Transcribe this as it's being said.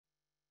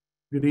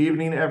Good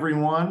evening,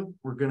 everyone.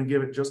 We're going to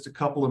give it just a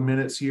couple of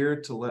minutes here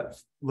to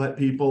let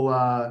people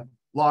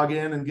log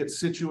in and get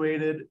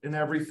situated and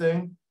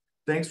everything.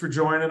 Thanks for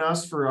joining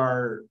us for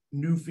our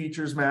new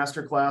features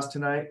masterclass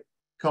tonight.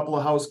 A couple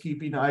of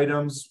housekeeping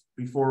items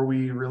before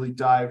we really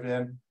dive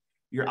in.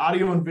 Your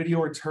audio and video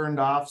are turned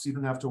off, so you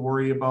don't have to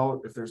worry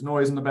about if there's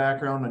noise in the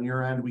background on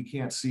your end. We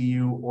can't see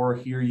you or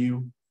hear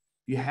you.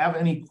 If you have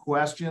any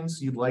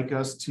questions you'd like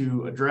us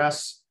to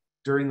address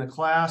during the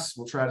class,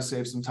 we'll try to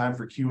save some time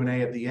for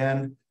Q&A at the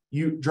end.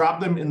 You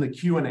drop them in the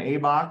Q&A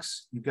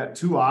box. You've got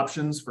two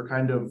options for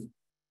kind of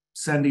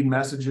sending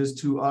messages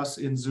to us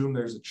in Zoom.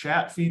 There's a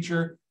chat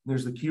feature,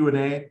 there's the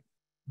Q&A.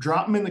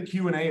 Drop them in the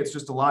Q&A. It's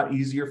just a lot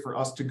easier for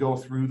us to go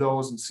through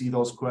those and see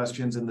those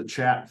questions. In the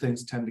chat,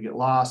 things tend to get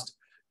lost.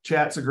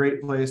 Chat's a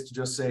great place to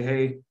just say,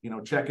 hey,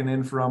 checking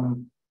in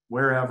from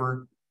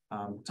wherever,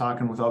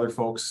 talking with other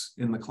folks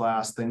in the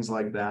class, things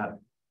like that.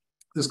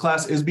 This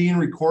class is being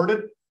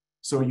recorded,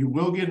 so you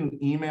will get an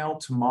email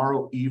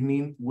tomorrow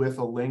evening with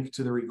a link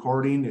to the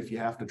recording. If you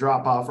have to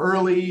drop off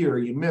early or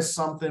you missed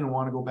something and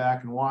want to go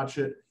back and watch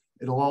it,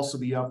 it'll also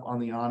be up on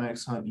the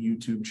onX Hunt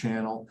YouTube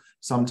channel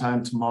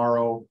sometime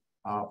tomorrow,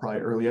 probably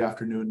early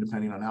afternoon,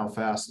 depending on how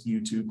fast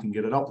YouTube can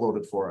get it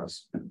uploaded for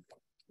us.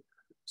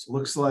 So it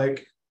looks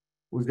like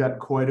we've got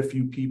quite a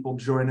few people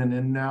joining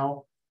in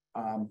now.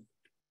 I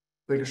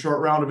think a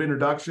short round of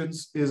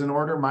introductions is in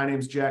order. My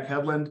name's Jack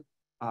Hedlund.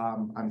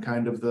 I'm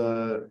kind of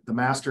the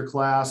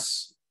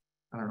Masterclass,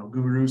 I don't know,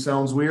 guru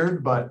sounds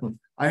weird, but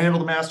I handle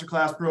the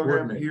Masterclass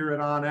program here at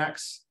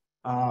onX.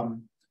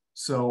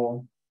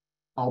 So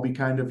I'll be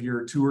kind of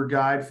your tour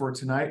guide for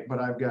tonight, but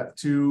I've got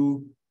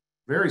two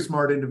very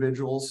smart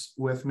individuals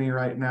with me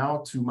right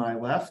now. To my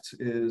left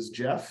is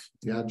Jeff.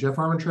 Yeah, Jeff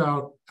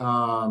Armentrout,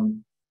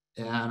 and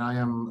I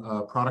am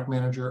a product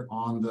manager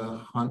on the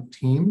Hunt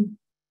team.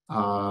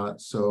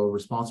 So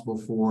responsible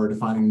for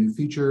defining new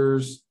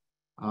features,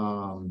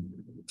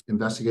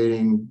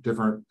 investigating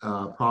different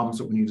problems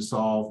that we need to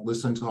solve,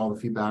 listening to all the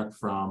feedback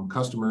from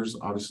customers,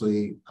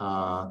 obviously,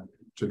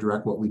 to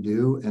direct what we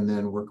do, and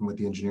then working with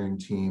the engineering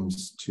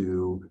teams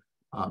to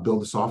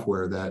build the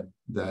software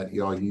that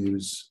y'all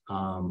use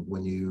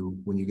when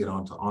you get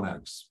onto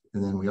onX.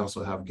 And then we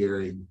also have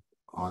Gary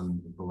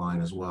on the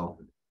line as well.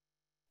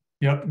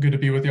 Yep, good to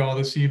be with you all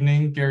this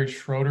evening. Gary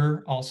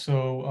Schroeder,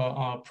 also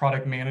a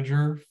product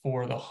manager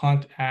for the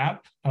Hunt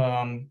app.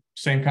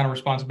 Same kind of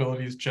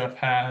responsibilities Jeff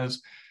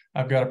has.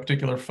 I've got a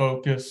particular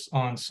focus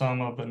on some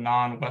of the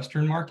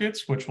non-Western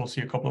markets, which we'll see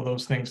a couple of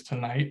those things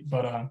tonight,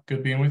 but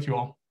good being with you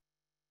all.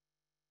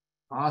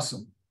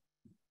 Awesome.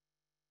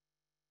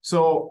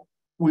 So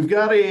we've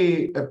got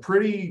a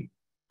pretty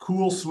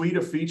cool suite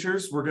of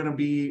features we're going to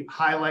be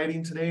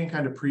highlighting today and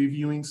kind of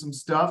previewing some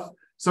stuff.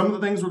 Some of the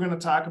things we're going to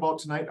talk about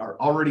tonight are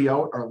already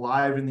out, are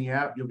live in the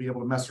app. You'll be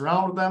able to mess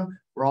around with them.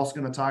 We're also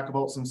going to talk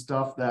about some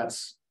stuff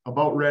that's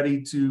about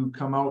ready to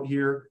come out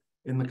here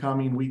in the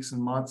coming weeks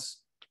and months.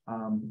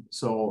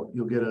 So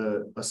you'll get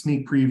a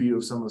sneak preview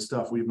of some of the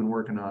stuff we've been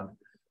working on.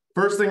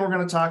 First thing we're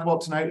going to talk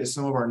about tonight is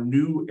some of our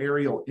new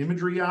aerial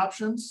imagery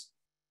options.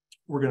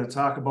 We're going to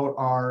talk about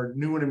our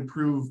new and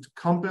improved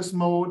compass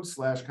mode /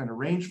 kind of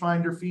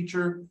rangefinder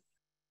feature.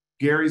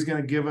 Gary's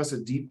going to give us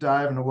a deep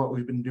dive into what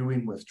we've been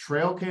doing with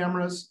trail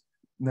cameras.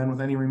 And then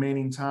with any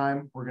remaining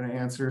time, we're going to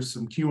answer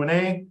some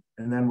Q&A,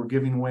 and then we're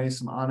giving away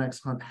some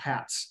onX Hunt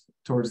hats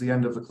towards the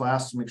end of the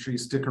class. So make sure you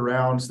stick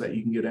around so that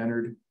you can get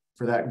entered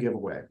for that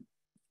giveaway.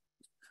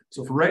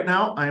 So for right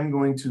now, I'm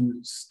going to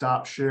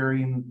stop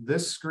sharing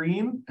this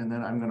screen, and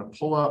then I'm going to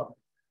pull up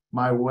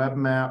my web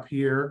map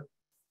here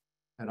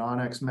at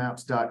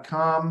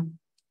onxmaps.com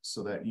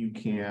so that you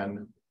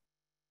can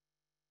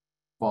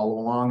follow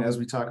along as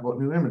we talk about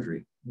new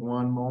imagery.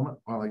 One moment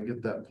while I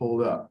get that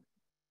pulled up.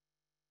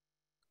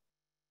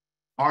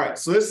 All right,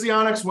 so this is the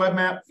onX web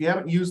map. If you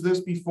haven't used this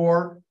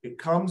before, it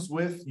comes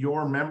with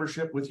your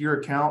membership, with your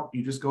account.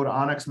 You just go to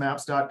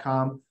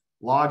onxmaps.com,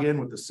 log in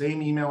with the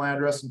same email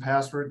address and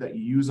password that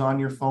you use on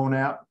your phone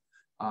app.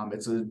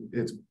 It's a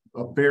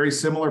very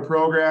similar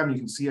program. You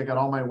can see I got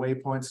all my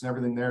waypoints and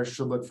everything there. It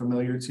should look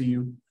familiar to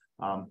you.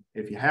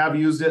 If you have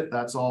used it,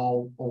 that's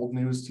all old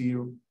news to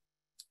you.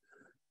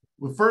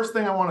 The first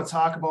thing I want to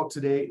talk about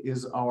today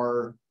is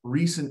our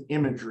recent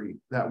imagery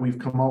that we've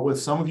come out with.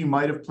 Some of you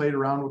might have played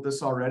around with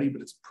this already,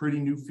 but it's a pretty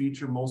new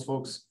feature. Most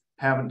folks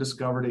haven't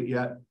discovered it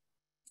yet.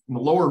 In the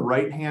lower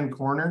right-hand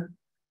corner,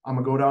 I'm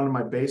going to go down to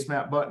my base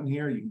map button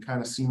here. You can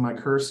kind of see my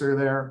cursor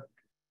there.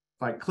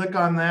 If I click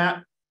on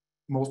that,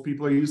 most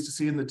people are used to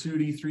seeing the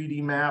 2D,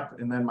 3D map,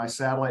 and then my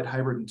satellite,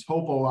 hybrid, and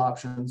topo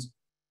options.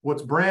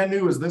 What's brand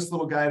new is this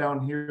little guy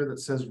down here that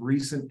says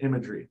recent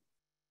imagery.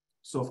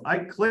 So if I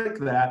click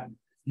that,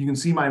 you can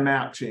see my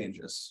map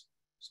changes.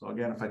 So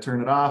again, if I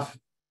turn it off,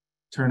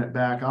 turn it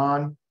back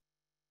on,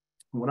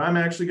 what I'm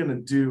actually going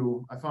to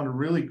do, I found a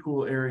really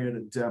cool area to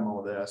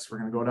demo this. We're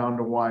going to go down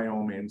to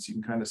Wyoming so you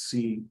can kind of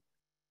see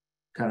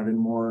kind of in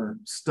more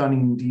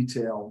stunning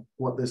detail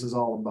what this is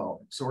all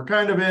about. So we're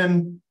kind of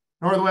in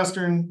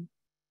northwestern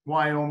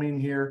Wyoming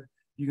here.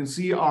 You can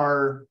see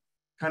our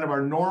kind of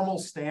our normal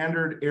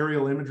standard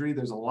aerial imagery.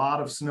 There's a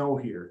lot of snow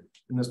here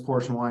in this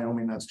portion of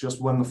Wyoming. That's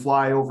just when the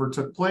flyover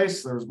took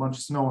place. There was a bunch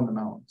of snow in the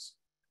mountains.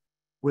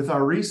 With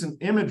our recent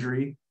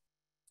imagery,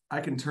 I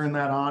can turn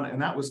that on,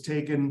 and that was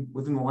taken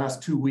within the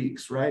last 2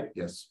 weeks, right?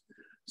 Yes.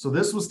 So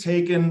this was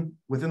taken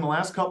within the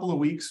last couple of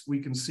weeks.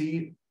 We can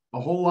see a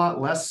whole lot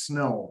less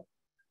snow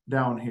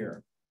down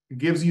here. It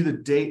gives you the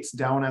dates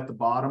down at the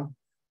bottom.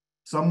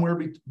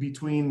 Somewhere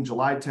between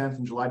July 10th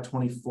and July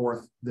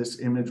 24th,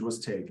 this image was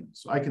taken.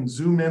 So I can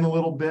zoom in a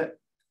little bit.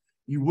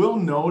 You will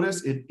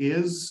notice it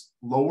is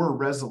lower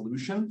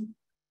resolution.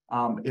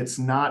 It's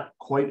not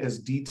quite as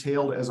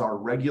detailed as our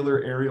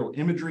regular aerial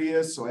imagery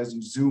is. So as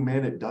you zoom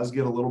in, it does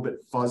get a little bit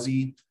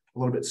fuzzy, a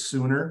little bit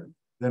sooner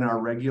than our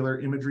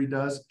regular imagery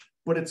does.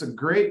 But it's a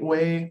great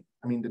way,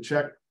 I mean, to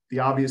check. The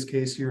obvious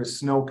case here is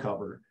snow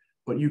cover,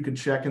 but you could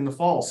check in the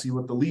fall, see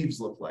what the leaves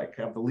look like.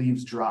 Have the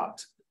leaves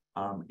dropped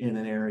in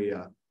an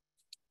area?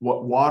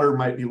 What water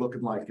might be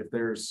looking like if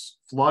there's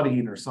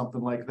flooding or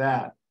something like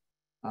that.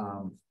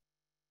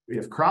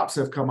 If crops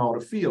have come out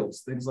of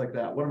fields, things like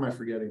that. What am I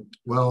forgetting?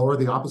 Well, or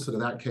the opposite of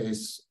that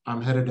case,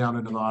 I'm headed down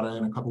to Nevada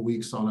in a couple of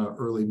weeks on an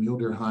early mule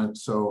deer hunt.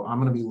 So I'm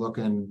going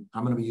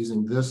to be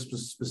using this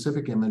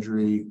specific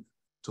imagery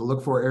to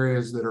look for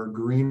areas that are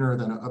greener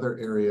than other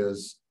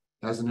areas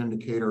as an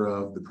indicator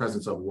of the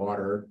presence of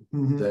water.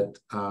 That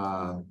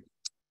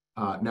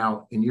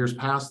now in years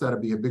past,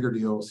 that'd be a bigger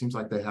deal. It seems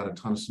like they had a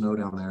ton of snow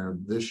down there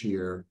this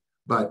year,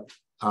 but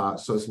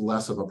so it's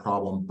less of a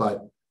problem.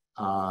 But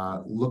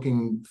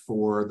looking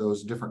for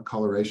those different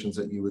colorations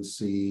that you would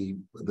see,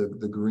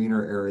 the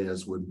greener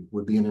areas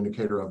would be an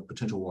indicator of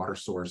potential water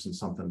source and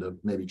something to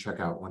maybe check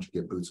out once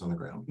you get boots on the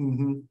ground.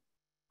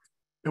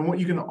 And what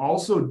you can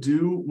also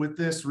do with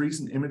this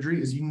recent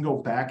imagery is you can go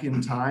back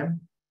in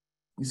time.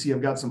 You see,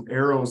 I've got some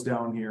arrows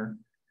down here.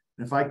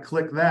 And if I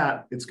click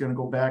that, it's going to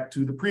go back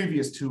to the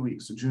previous 2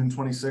 weeks, so June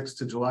 26th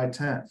to July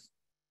 10th.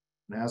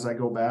 And as I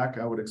go back,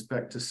 I would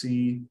expect to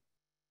see,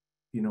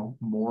 you know,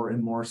 more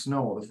and more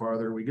snow the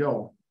farther we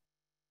go.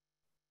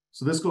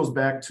 So this goes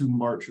back to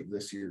March of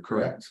this year,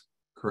 correct?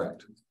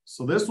 Correct.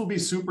 So this will be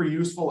super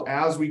useful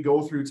as we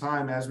go through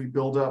time, as we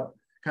build up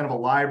kind of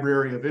a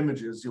library of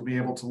images. You'll be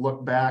able to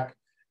look back,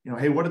 you know,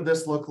 hey, what did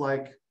this look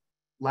like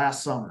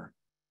last summer?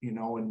 You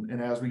know,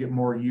 and as we get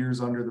more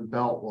years under the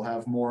belt, we'll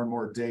have more and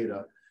more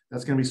data.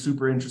 That's going to be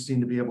super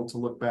interesting to be able to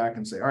look back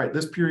and say, all right,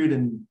 this period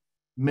in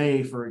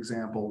May, for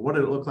example, what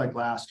did it look like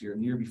last year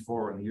and the year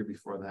before and the year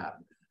before that?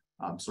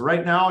 So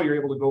right now you're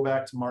able to go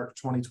back to March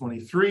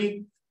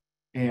 2023,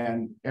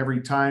 and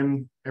every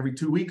 2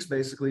 weeks,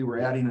 basically, we're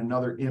adding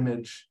another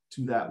image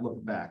to that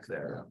look back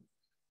there.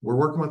 We're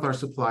working with our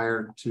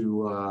supplier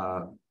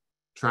to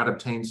try to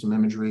obtain some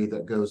imagery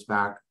that goes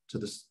back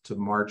to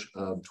March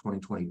of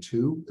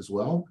 2022 as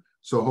well.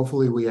 So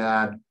hopefully we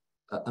add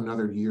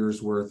another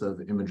year's worth of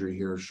imagery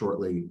here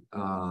shortly,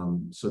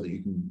 so that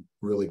you can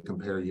really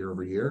compare year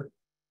over year.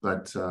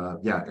 But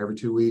yeah, every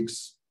 2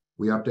 weeks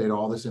we update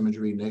all this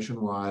imagery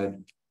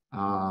nationwide,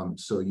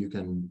 so you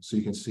can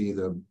see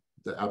the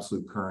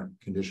absolute current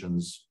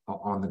conditions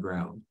on the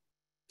ground.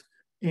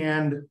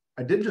 And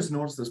I did just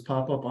notice this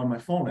pop up on my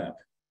phone app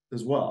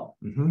as well.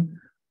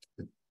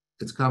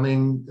 It's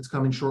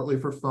coming shortly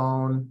for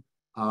phone.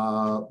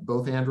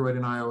 Both Android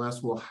and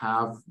iOS will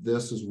have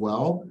this as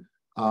well,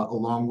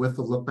 along with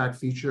the look back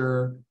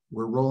feature.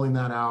 We're rolling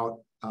that out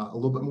a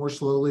little bit more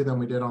slowly than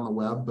we did on the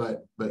web,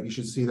 but you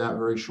should see that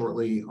very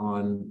shortly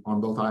on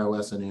both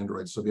iOS and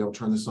Android. So be able to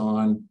turn this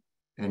on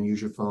and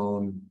use your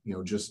phone, you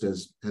know, just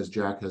as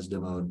Jack has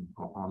demoed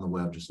on the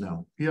web just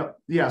now. Yep.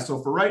 Yeah.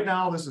 So for right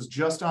now, this is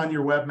just on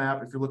your web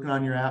map. If you're looking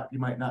on your app, you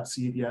might not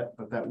see it yet,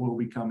 but that will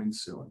be coming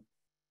soon.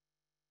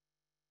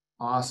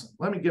 Awesome.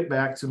 Let me get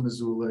back to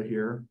Missoula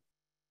here.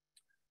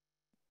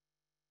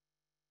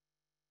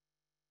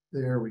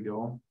 There we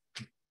go.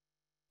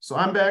 So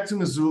I'm back to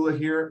Missoula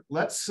here.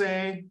 Let's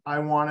say I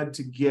wanted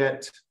to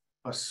get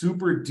a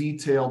super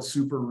detailed,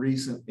 super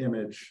recent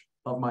image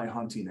of my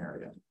hunting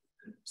area.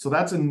 So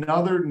that's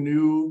another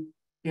new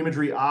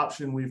imagery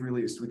option we've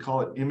released. We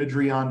call it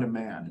imagery on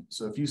demand.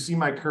 So if you see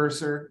my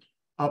cursor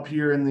up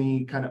here in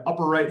the kind of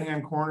upper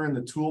right-hand corner in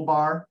the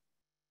toolbar,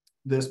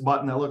 this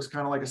button that looks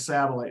kind of like a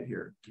satellite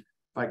here. If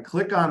I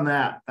click on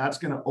that, that's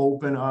going to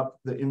open up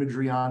the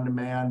imagery on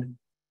demand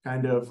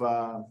kind of,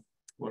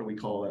 what do we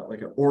call that?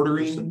 Like an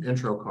ordering. Just an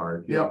intro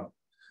card. Yep.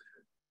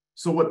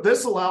 So what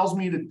this allows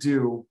me to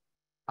do,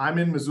 I'm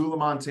in Missoula,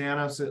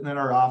 Montana, sitting in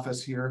our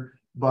office here,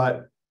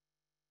 but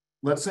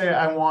let's say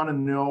I want to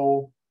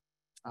know,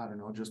 I don't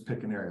know, just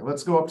pick an area.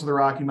 Let's go up to the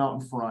Rocky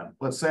Mountain front.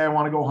 Let's say I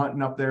want to go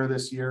hunting up there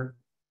this year,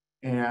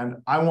 and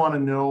I want to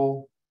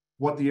know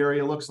what the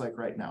area looks like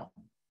right now.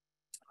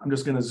 I'm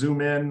just going to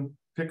zoom in,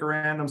 pick a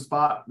random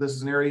spot. This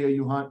is an area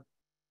you hunt.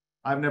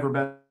 I've never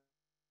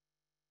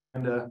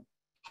been to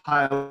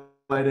highlight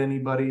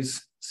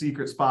anybody's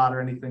secret spot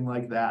or anything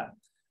like that.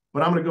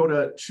 But I'm going to go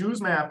to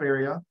choose map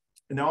area,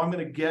 and now I'm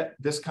going to get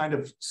this kind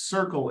of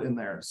circle in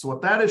there. So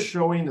what that is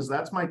showing is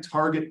that's my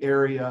target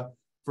area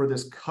for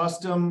this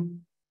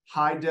custom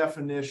high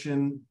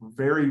definition,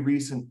 very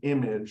recent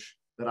image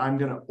that I'm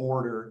going to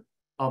order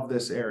of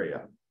this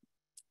area.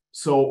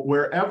 So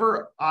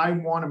wherever I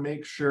want to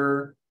make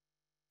sure,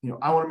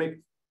 I want to make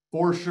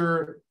for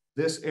sure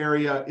this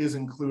area is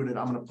included,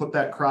 I'm going to put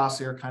that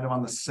crosshair kind of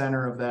on the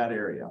center of that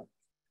area.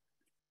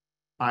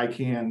 I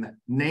can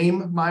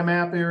name my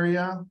map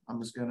area.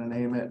 I'm just going to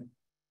name it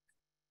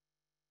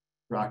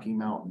Rocky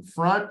Mountain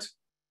Front.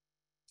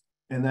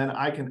 And then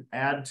I can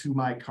add to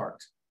my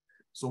cart.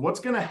 So what's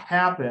going to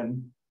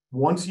happen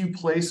once you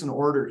place an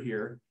order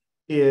here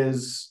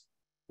is,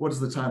 what is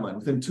the timeline?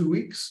 Within 2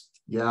 weeks?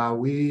 Yeah,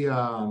 we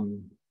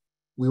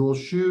will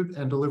shoot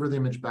and deliver the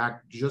image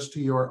back just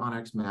to your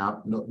onX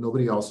map. No,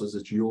 nobody else's.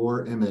 It's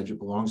your image. It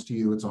belongs to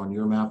you. It's on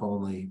your map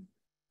only.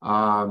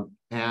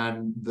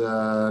 And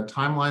the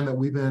timeline that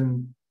we've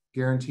been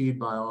guaranteed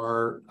by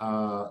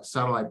our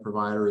satellite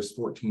provider is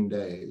 14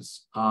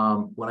 days.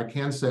 What I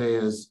can say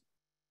is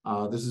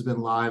this has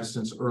been live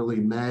since early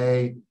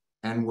May,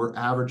 and we're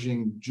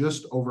averaging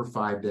just over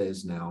 5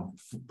 days now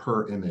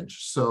per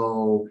image.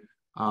 So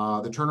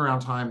the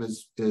turnaround time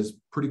is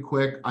pretty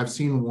quick. I've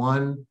seen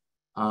one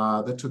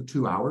that took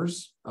 2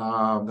 hours.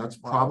 That's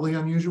probably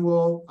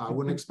unusual. I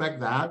wouldn't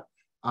expect that.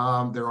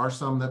 There are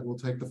some that will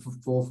take the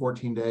full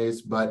 14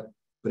 days, but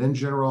in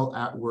general,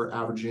 we're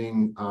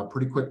averaging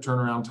pretty quick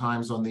turnaround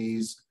times on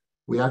these.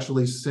 We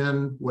actually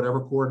send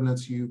whatever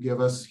coordinates you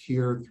give us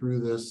here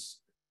through this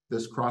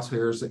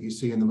crosshairs that you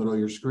see in the middle of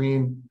your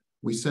screen.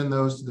 We send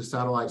those to the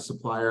satellite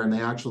supplier, and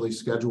they actually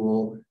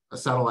schedule a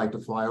satellite to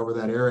fly over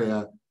that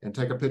area and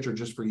take a picture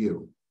just for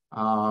you.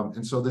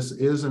 And so this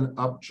is an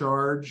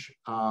upcharge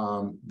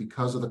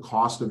because of the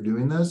cost of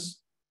doing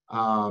this.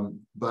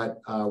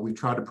 But we've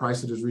tried to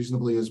price it as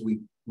reasonably as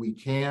we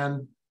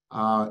can.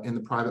 In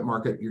the private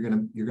market, you're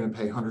gonna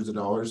pay hundreds of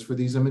dollars for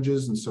these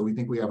images, and so we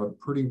think we have a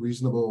pretty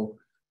reasonable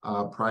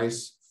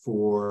price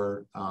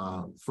for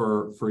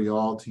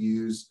y'all to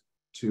use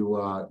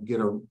to get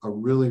a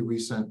really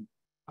recent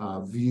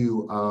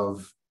view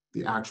of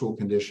the actual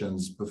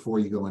conditions before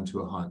you go into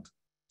a hunt.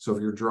 So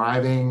if you're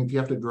driving, if you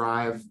have to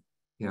drive,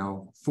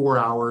 4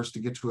 hours to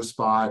get to a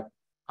spot,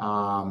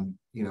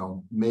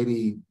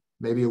 maybe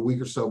a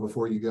week or so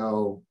before you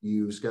go,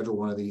 you schedule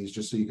one of these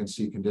just so you can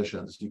see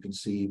conditions. You can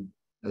see,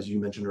 as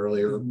you mentioned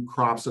earlier,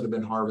 crops that have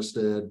been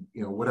harvested,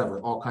 whatever,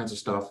 all kinds of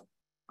stuff.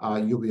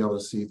 You'll be able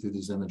to see through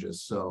these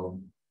images.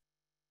 So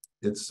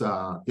it's,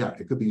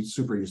 it could be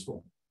super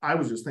useful. I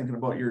was just thinking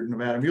about your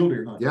Nevada mule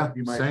deer hunt. Yeah,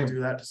 you might same.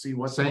 do that to see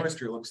what the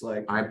moisture looks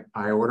like.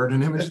 I ordered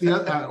an image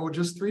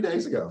just 3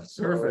 days ago.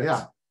 So, perfect.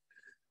 Yeah.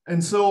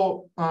 And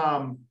so,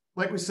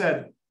 like we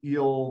said,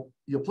 you'll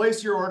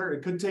place your order.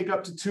 It could take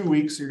up to 2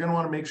 weeks. You're going to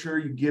want to make sure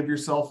you give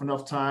yourself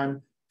enough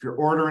time. If you're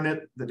ordering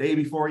it the day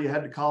before you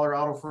head to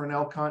Colorado for an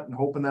elk hunt and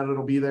hoping that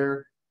it'll be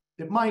there,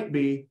 it might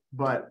be,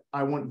 but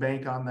I wouldn't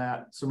bank on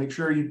that. So make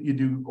sure you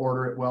do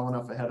order it well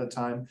enough ahead of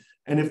time.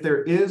 And if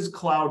there is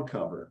cloud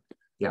cover,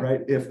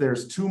 right? If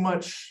there's too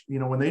much,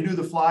 when they do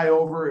the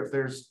flyover, if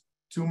there's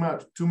too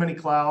many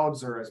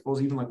clouds, or I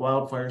suppose even like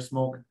wildfire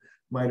smoke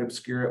might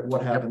obscure it,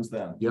 what happens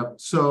then? Yep.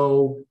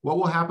 So what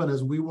will happen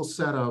is we will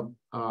set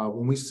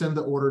when we send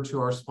the order to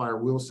our supplier,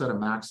 we will set a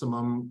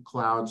maximum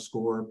cloud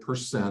score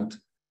 %,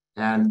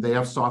 and they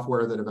have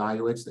software that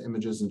evaluates the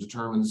images and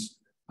determines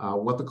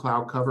what the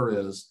cloud cover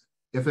is.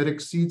 If it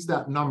exceeds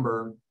that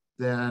number,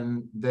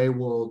 then they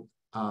will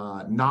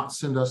not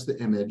send us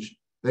the image.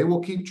 They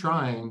will keep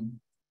trying.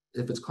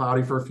 If it's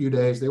cloudy for a few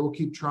days, they will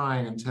keep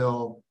trying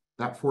until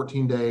that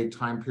 14-day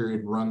time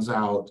period runs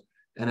out.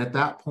 And at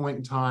that point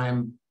in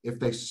time, if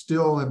they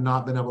still have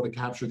not been able to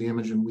capture the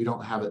image and we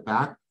don't have it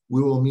back,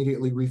 we will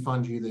immediately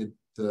refund you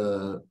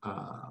the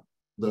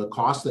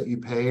cost that you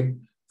paid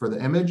for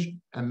the image.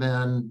 And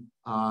then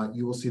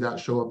you will see that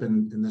show up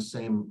in the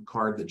same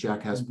card that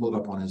Jack has pulled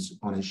up on his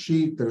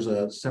sheet. There's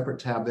a separate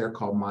tab there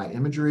called My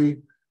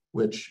Imagery,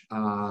 which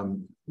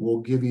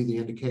will give you the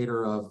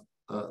indicator of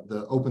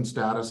the open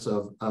status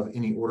of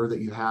any order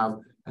that you have,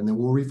 and then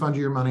we'll refund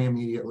you your money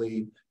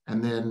immediately.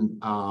 And then,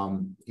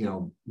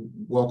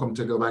 welcome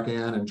to go back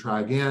in and try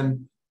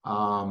again.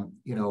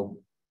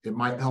 It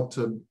might help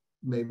to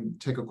maybe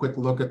take a quick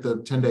look at the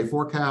 10-day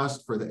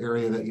forecast for the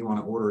area that you want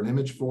to order an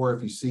image for.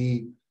 If you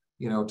see,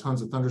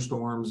 tons of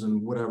thunderstorms and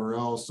whatever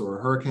else,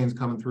 or hurricanes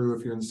coming through,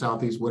 if you're in the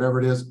Southeast, whatever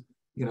it is,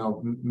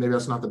 maybe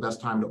that's not the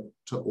best time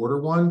to order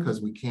one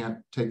because we can't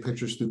take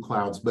pictures through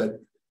clouds.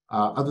 But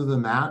other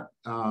than that,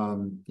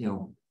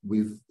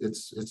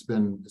 it's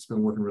been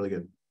working really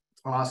good.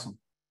 Awesome.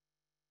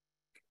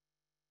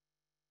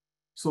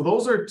 So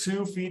those are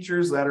 2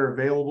 features that are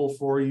available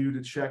for you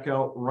to check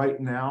out right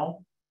now.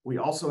 We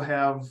also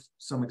have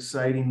some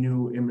exciting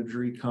new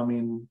imagery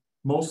coming,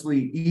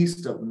 mostly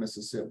east of the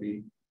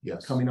Mississippi.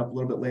 Yes. Coming up a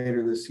little bit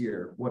later this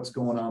year. What's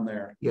going on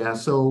there? Yeah,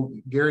 so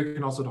Gary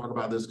can also talk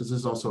about this because this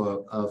is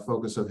also a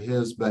focus of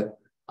his, but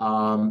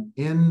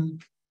in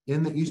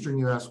the eastern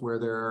U.S., where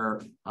there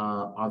are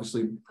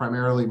obviously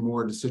primarily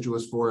more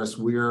deciduous forests,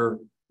 we're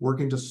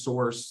working to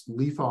source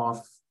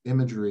leaf-off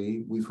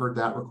imagery. We've heard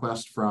that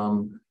request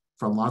from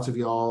lots of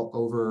y'all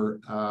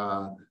over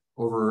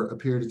a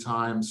period of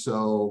time.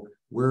 So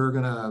We're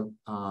going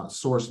to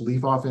source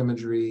leaf-off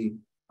imagery.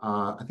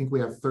 I think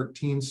we have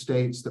 13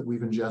 states that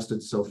we've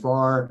ingested so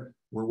far.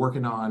 We're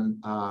working on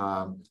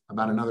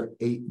about another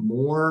 8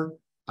 more,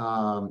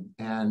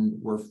 and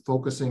we're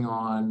focusing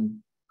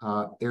on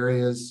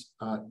areas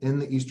in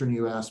the eastern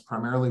U.S.,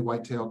 primarily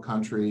whitetail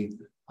country,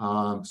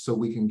 so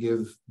we can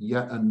give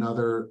yet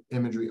another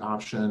imagery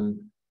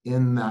option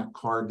in that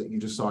card that you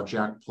just saw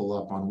Jack pull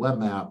up on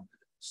WebMap,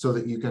 so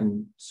that you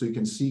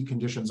can see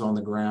conditions on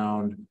the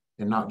ground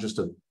and not just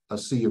a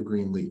sea of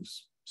green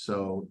leaves.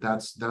 So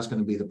that's going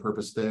to be the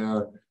purpose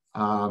there.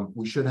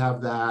 We should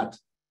have that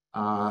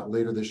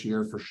later this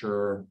year for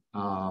sure.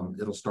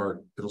 It'll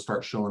start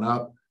showing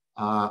up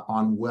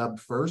on web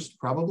first,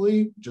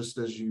 probably, just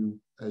as you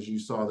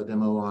saw the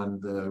demo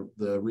on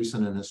the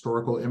recent and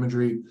historical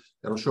imagery.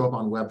 It'll show up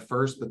on web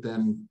first, but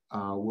then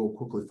we'll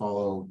quickly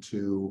follow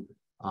to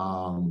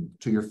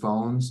your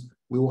phones.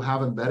 We will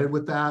have embedded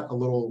with that a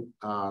little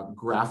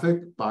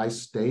graphic by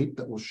state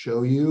that will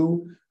show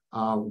you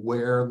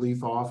where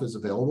leaf off is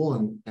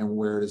available and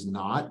where it is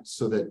not,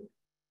 so that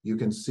you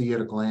can see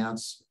at a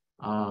glance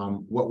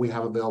what we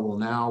have available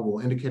now.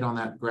 We'll indicate on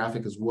that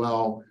graphic as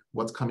well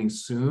what's coming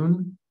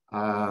soon.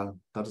 That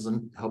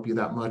doesn't help you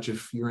that much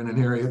if you're in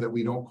an area that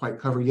we don't quite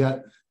cover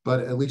yet,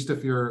 but at least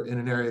if you're in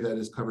an area that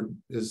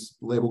is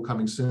labeled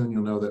coming soon,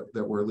 you'll know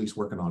that we're at least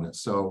working on it.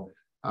 So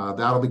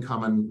that'll be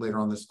coming later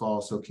on this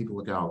fall, so keep a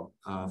lookout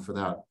for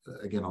that,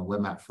 again, on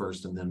WebMap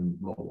first and then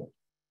mobile.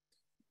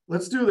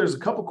 There's a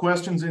couple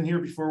questions in here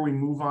before we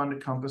move on to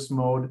compass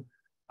mode.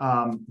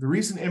 The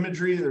recent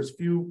imagery, there's a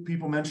few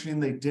people mentioning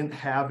they didn't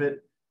have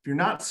it. If you're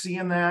not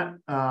seeing that,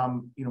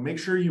 make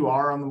sure you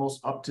are on the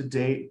most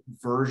up-to-date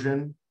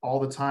version all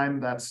the time.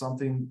 That's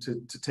something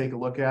to take a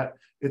look at.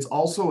 It's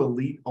also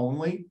elite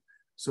only.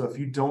 So if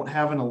you don't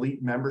have an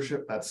elite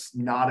membership, that's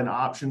not an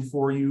option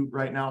for you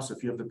right now. So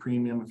if you have the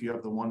premium, if you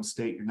have the one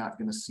state, you're not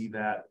going to see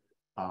that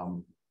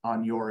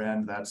on your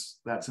end. That's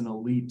an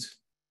elite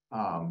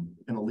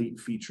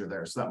feature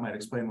there. So that might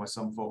explain why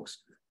some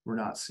folks were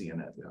not seeing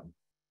it. Yeah.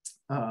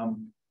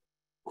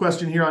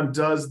 Question here on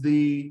does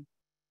the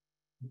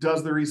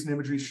recent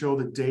imagery show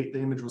the date the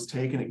image was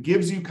taken? It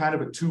gives you kind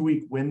of a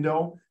 2-week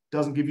window.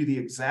 Doesn't give you the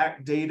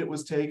exact date it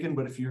was taken,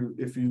 but if you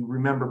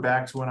remember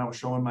back to when I was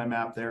showing my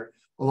map there,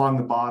 along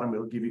the bottom,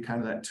 it'll give you kind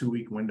of that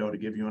 2-week window to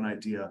give you an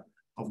idea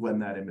of when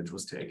that image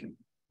was taken.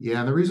 Yeah,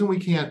 and the reason we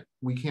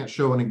can't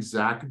show an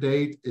exact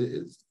date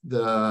is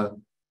the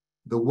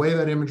way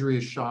that imagery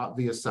is shot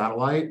via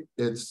satellite.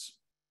 It's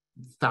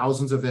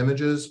thousands of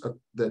images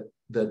that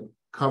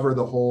cover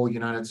the whole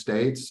United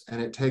States,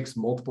 and it takes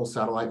multiple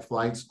satellite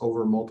flights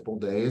over multiple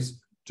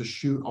days to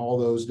shoot all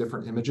those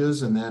different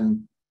images. And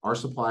then our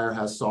supplier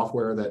has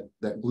software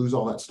that glues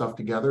all that stuff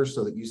together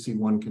so that you see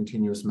one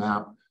continuous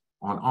map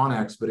on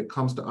onX, but it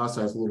comes to us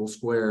as little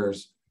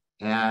squares.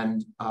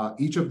 And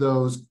each of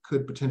those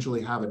could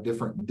potentially have a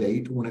different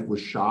date when it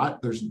was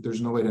shot.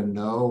 There's no way to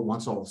know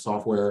once all the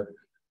software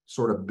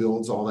sort of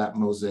builds all that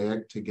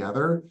mosaic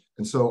together.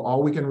 And so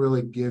all we can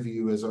really give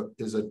you is a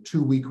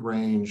 2-week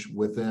range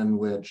within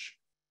which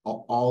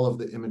all of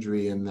the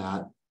imagery in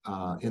that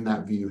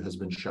view has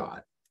been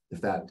shot,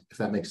 if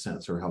that makes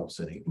sense or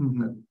helps any.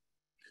 Mm-hmm.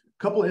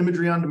 Couple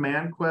imagery on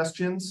demand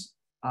questions.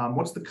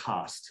 What's the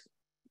cost?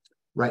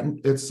 Right,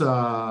 it's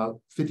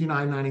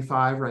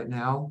 $59.95 right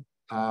now,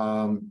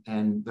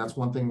 and that's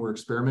one thing we're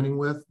experimenting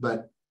with.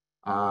 But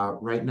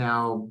right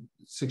now,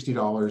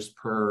 $60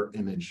 per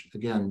image.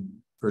 Again,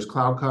 there's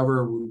cloud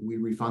cover, we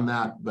refund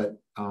that, but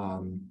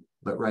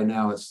right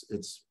now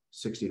it's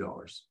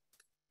 $60.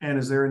 And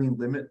is there any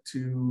limit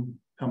to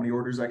how many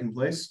orders I can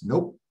place?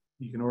 Nope.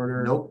 You can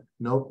order.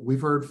 Nope.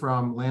 We've heard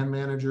from land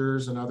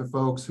managers and other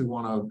folks who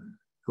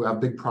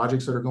have big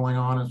projects that are going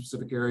on in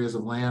specific areas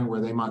of land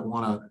where they might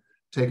want to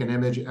take an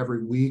image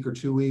every week or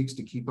 2 weeks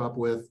to keep up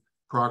with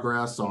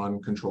progress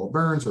on controlled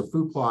burns or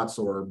food plots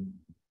or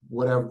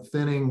whatever,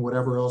 thinning,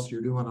 whatever else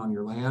you're doing on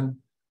your land.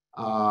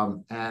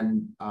 So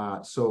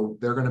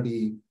they're going to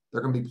be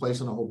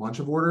placing a whole bunch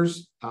of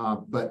orders,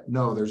 but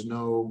no, there's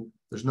no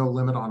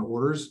limit on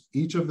orders.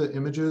 Each of the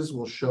images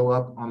will show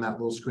up on that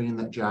little screen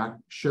that Jack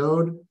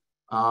showed,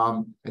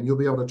 and you'll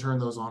be able to turn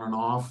those on and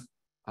off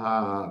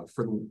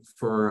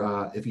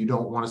if you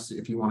don't want to see,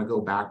 if you want to go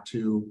back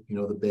to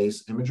the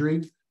base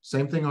imagery.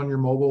 Same thing on your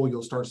mobile.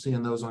 You'll start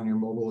seeing those on your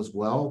mobile as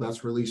well.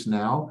 That's released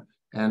now,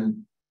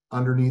 and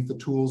underneath the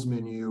tools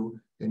menu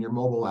in your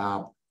mobile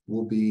app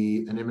will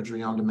be an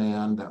imagery on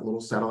demand, that little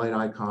satellite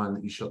icon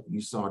that you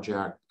saw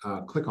Jack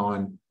click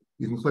on.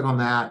 You can click on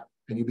that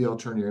and you'll be able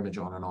to turn your image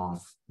on and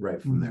off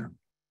right from there.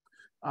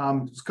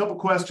 There's a couple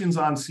questions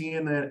on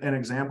seeing an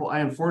example. I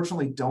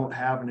unfortunately don't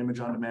have an image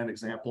on demand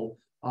example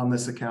on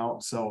this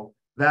account, so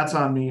that's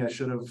on me. I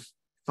should have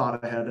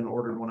thought ahead and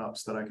ordered one up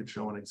so that I could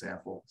show an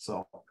example.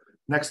 So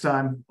next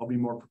time I'll be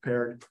more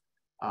prepared.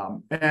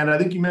 And I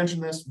think you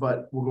mentioned this,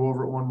 but we'll go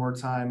over it one more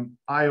time.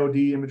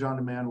 IOD, image on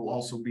demand, will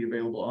also be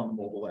available on the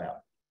mobile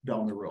app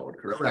down the road,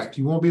 correct? Correct.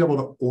 You won't be able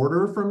to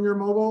order from your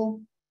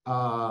mobile,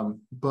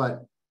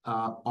 but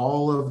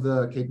all of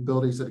the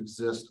capabilities that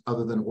exist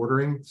other than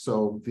ordering.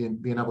 So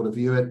being able to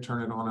view it,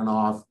 turn it on and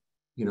off,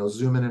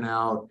 zoom in and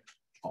out,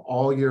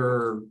 all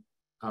your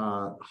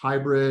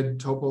hybrid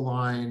topo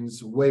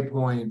lines,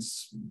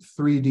 waypoints,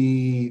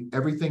 3D,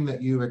 everything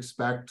that you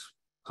expect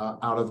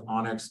out of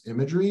onX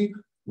imagery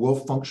will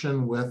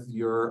function with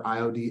your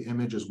IOD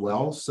image as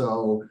well.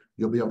 So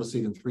you'll be able to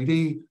see it in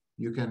 3D.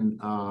 You can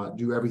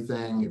do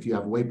everything. If you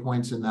have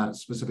waypoints in that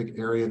specific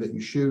area that you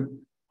shoot,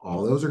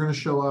 all those are going to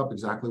show up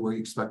exactly where you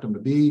expect them to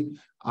be.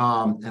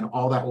 And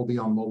all that will be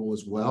on mobile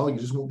as well. You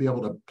just won't be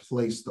able to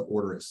place the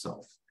order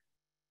itself.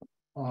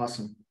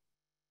 Awesome.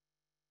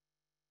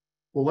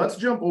 Well, let's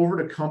jump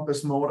over to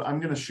compass mode.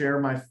 I'm going to share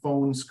my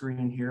phone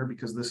screen here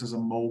because this is a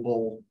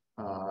mobile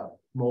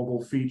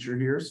feature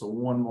here. So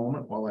one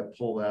moment while I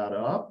pull that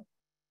up.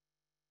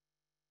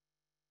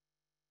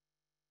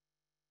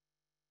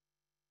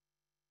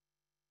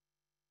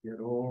 Get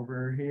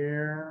over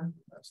here.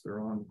 That's the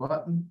wrong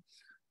button.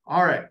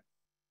 All right.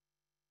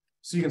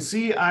 So you can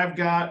see I've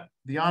got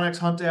the onX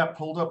Hunt app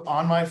pulled up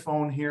on my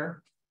phone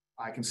here.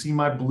 I can see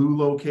my blue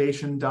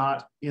location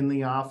dot in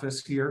the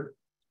office here.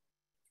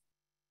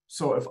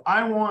 So if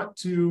I want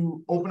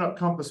to open up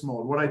compass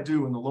mode, what I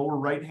do in the lower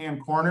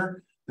right-hand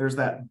corner, there's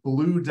that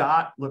blue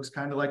dot, looks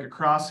kind of like a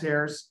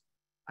crosshairs.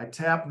 I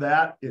tap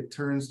that, it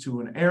turns to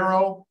an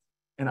arrow,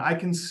 and I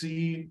can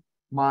see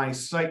my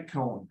sight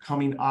cone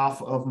coming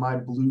off of my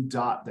blue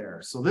dot there.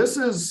 So this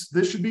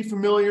should be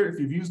familiar if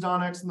you've used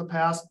onX in the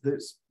past.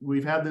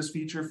 We've had this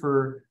feature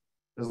for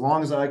as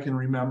long as I can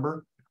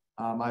remember.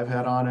 I've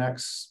had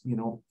onX,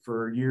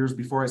 for years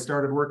before I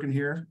started working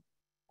here.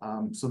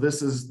 So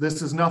this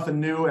is nothing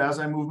new. As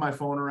I move my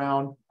phone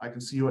around, I can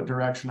see what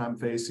direction I'm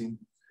facing.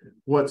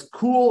 What's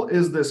cool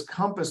is this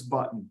compass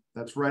button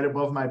that's right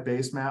above my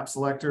base map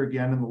selector,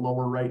 again in the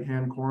lower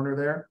right-hand corner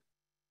there.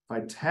 If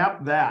I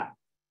tap that,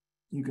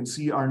 you can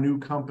see our new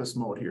compass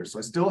mode here. So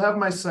I still have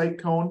my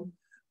sight cone,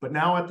 but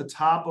now at the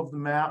top of the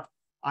map,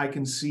 I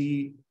can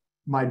see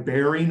my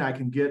bearing. I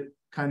can get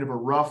kind of a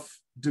rough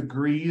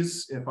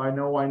degrees. If I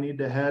know I need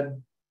to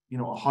head,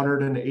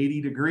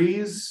 180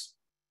 degrees,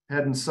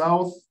 heading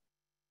south,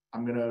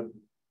 I'm going to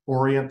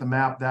orient the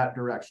map that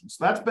direction.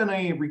 So that's been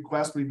a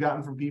request we've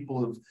gotten from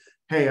people of,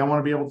 hey, I want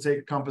to be able to take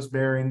a compass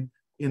bearing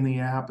in the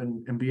app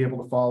and be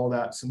able to follow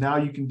that. So now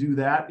you can do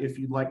that if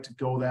you'd like to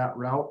go that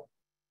route.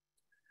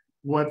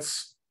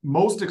 What's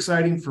most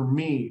exciting for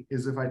me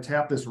is if I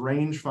tap this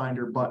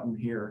rangefinder button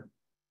here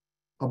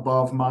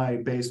above my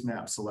base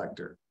map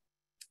selector.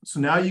 So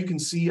now you can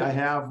see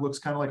looks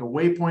kind of like a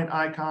waypoint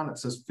icon. It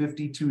says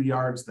 52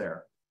 yards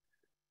there.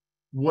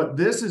 What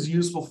this is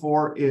useful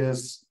for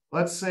is,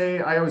 let's say,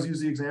 I always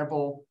use the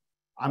example,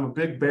 I'm a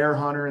big bear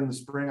hunter in the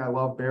spring. I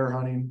love bear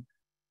hunting.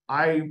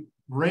 I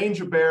range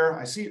a bear.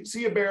 I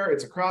see a bear.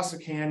 It's across the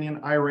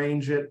canyon. I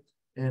range it,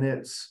 and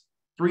it's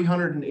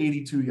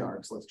 382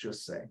 yards, let's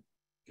just say.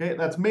 Okay,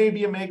 that's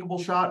maybe a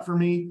makeable shot for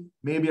me.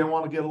 Maybe I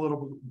want to get a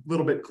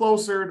little bit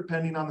closer,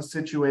 depending on the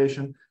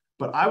situation.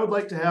 But I would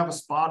like to have a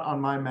spot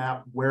on my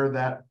map where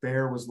that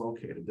bear was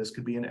located. This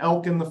could be an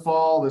elk in the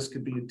fall. This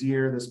could be a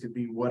deer. This could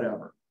be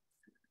whatever.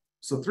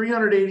 So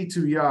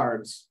 382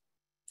 yards,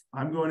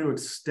 I'm going to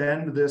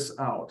extend this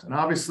out. And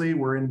obviously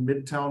we're in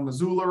Midtown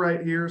Missoula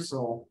right here.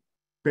 So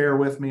bear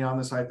with me on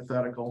this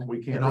hypothetical.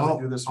 We can't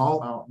really do this from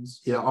the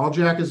mountains. Yeah, all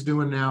Jack is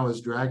doing now is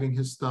dragging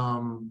his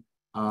thumb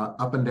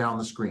up and down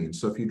the screen.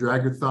 So if you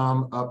drag your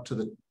thumb up to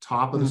the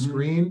top of the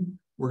screen,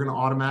 we're going to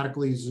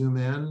automatically zoom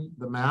in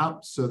the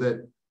map so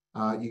that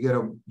you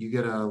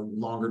get a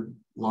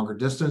longer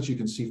distance. You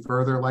can see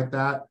further like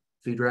that.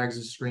 If he drags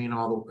his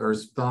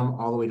his thumb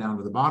all the way down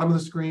to the bottom of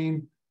the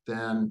screen,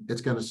 then it's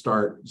going to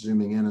start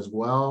zooming in as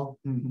well,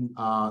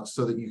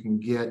 so that you can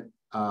get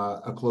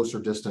a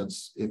closer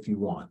distance if you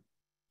want.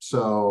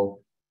 So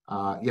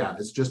yeah,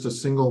 it's just a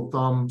single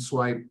thumb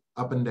swipe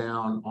up and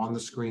down on the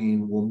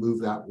screen will move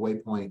that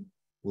waypoint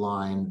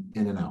line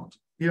in and out.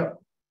 Yeah.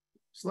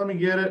 So let me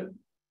get it.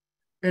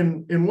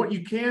 And what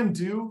you can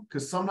do,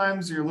 because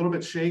sometimes you're a little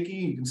bit shaky,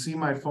 you can see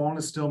my phone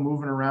is still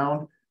moving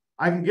around.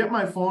 I can get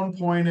my phone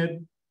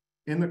pointed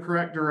in the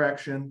correct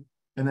direction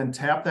and then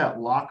tap that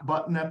lock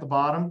button at the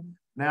bottom.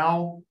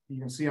 Now you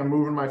can see I'm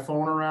moving my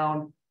phone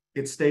around.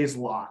 It stays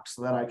locked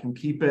so that I can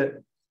keep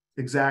it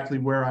exactly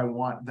where I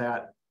want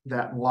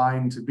that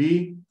line to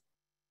be.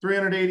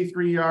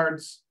 383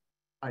 yards.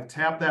 I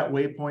tap that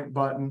waypoint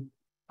button.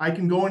 I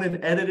can go in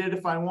and edit it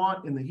if I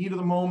want in the heat of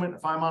the moment.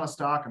 If I'm on a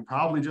stock, I'm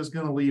probably just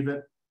going to leave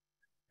it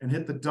and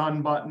hit the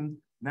done button.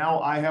 Now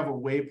I have a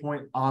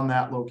waypoint on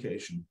that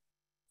location.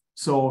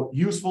 So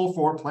useful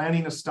for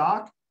planning a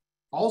stock.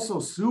 Also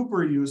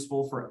super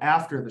useful for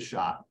after the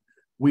shot.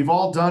 We've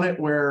all done it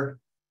where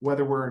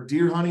whether we're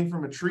deer hunting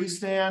from a tree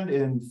stand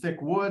in thick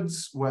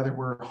woods, whether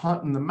we're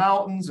hunting the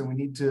mountains and we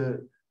need to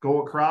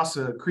go across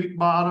a creek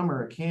bottom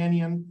or a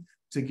canyon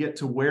to get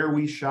to where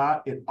we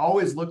shot, it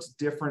always looks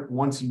different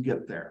once you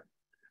get there.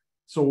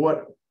 So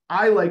what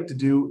I like to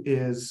do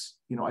is,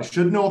 I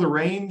should know the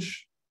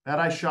range that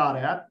I shot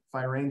at if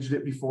I arranged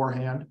it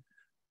beforehand.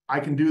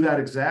 I can do that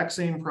exact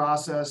same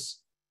process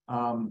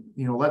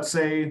You know, let's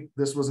say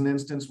this was an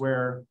instance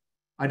where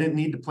I didn't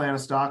need to plant a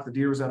stock. The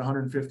deer was at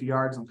 150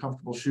 yards. I'm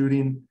comfortable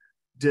shooting.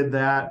 Did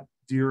that.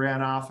 Deer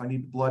ran off. I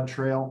need the blood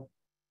trail.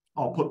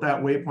 I'll put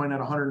that waypoint at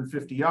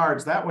 150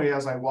 yards. That way,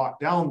 as I walk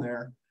down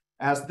there,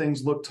 as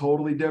things look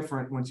totally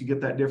different, once you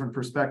get that different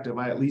perspective,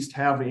 I at least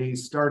have a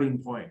starting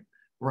point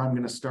where I'm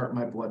going to start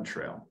my blood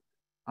trail.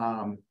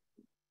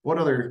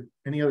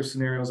 Any other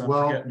scenarios I'm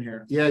forgetting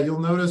here? Yeah, you'll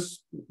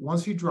notice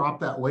once you drop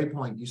that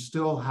waypoint, you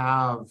still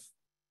have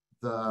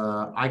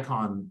the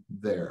icon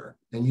there,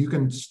 and you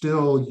can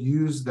still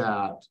use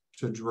that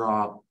to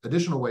drop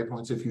additional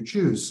waypoints if you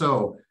choose.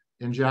 So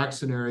in Jack's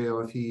scenario,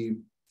 if he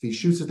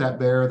shoots at that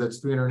bear that's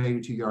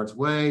 382 yards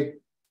away,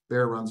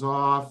 bear runs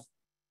off,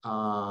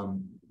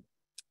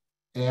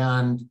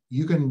 and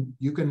you can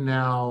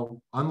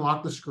now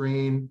unlock the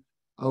screen.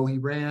 Oh, he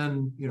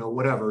ran, you know,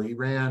 whatever. He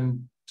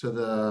ran to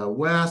the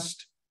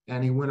west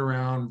and he went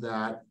around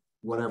that,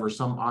 whatever,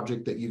 some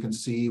object that you can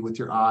see with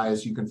your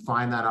eyes. You can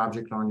find that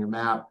object on your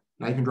map.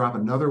 Now you can drop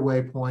another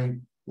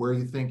waypoint where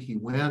you think he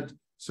went.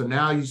 So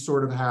now you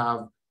sort of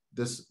have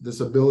this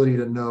ability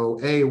to know,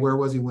 A, where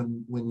was he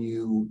when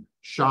you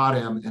shot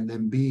him, and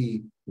then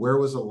B, where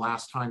was the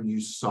last time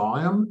you saw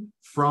him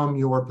from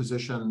your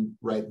position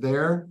right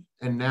there.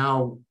 And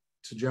now,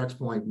 to Jack's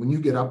point, when you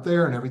get up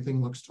there and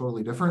everything looks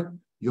totally different,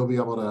 you'll be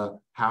able to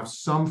have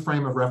some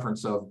frame of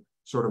reference of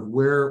sort of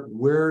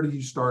where do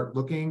you start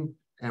looking,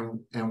 and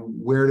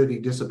where did he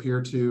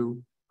disappear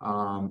to.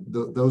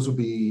 Those could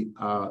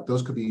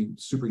be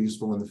super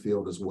useful in the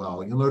field as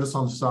well. You'll notice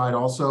on the side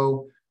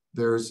also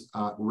there's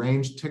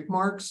range tick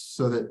marks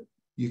so that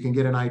you can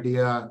get an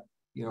idea,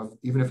 you know,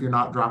 even if you're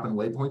not dropping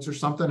waypoints or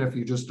something, if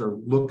you just are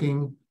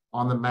looking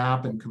on the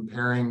map and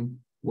comparing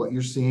what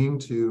you're seeing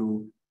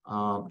to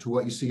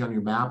what you see on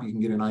your map, you can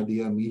get an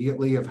idea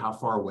immediately of how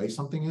far away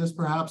something is,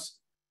 perhaps,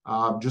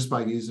 just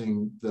by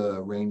using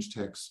the range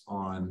ticks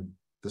on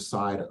the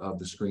side of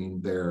the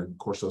screen there. Of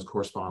course, those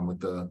correspond with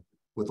the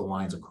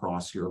lines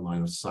across your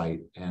line of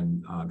sight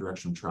and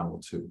direction of travel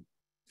too.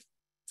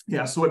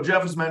 Yeah, so what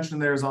Jeff was mentioning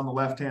there is on the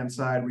left-hand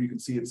side where you can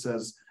see it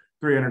says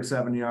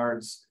 307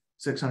 yards,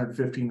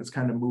 615. It's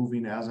kind of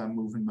moving as I'm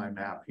moving my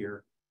map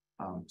here,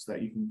 so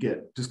that you can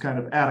get just kind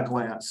of at a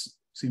glance,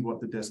 see what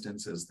the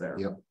distance is there.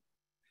 Yep.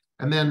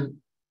 And then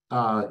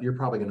you're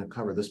probably going to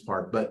cover this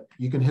part, but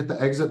you can hit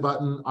the exit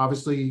button.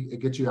 Obviously,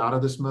 it gets you out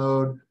of this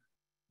mode.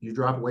 You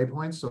drop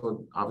waypoints,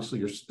 so obviously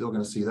you're still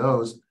going to see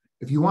those.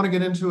 If you want to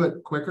get into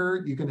it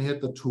quicker, you can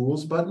hit the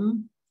tools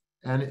button.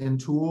 And in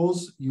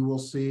tools, you will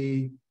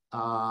see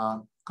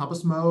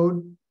compass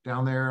mode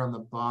down there on the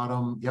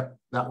bottom. Yep,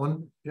 that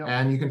one. Yep.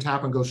 And you can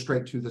tap and go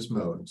straight to this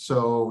mode.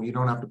 So you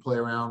don't have to play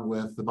around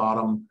with the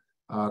bottom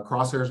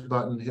crosshairs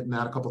button, hitting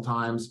that a couple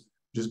times.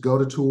 Just go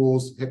to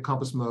tools, hit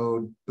compass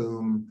mode,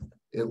 boom,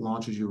 it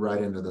launches you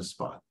right into this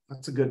spot.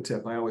 That's a good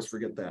tip. I always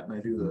forget that, and I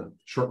do the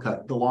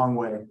shortcut, the long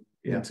way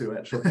into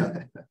it.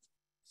 Shortcut.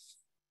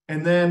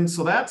 And then,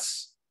 so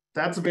that's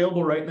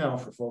available right now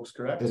for folks,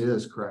 correct? It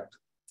is, correct.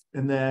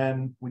 And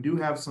then we do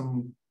have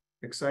some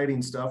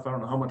exciting stuff. I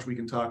don't know how much we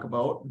can talk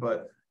about,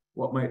 but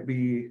what might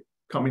be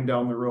coming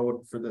down the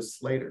road for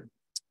this later?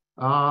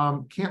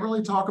 Can't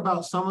really talk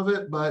about some of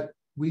it, but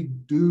we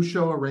do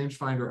show a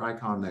rangefinder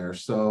icon there.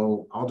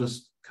 So I'll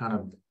just kind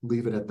of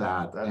leave it at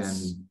that.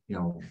 And, you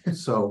know,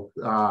 so,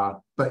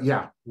 but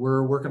yeah,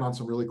 we're working on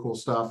some really cool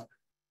stuff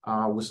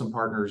with some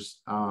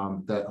partners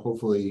that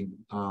hopefully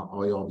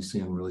all y'all be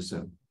seeing really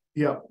soon.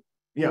 Yep.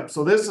 Yep.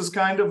 So this is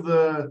kind of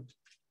the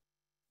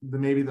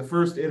maybe the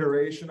first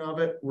iteration of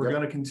it. We're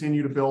going to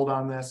continue to build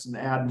on this and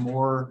add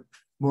more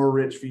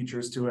rich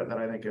features to it that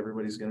I think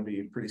everybody's going to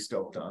be pretty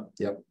stoked on.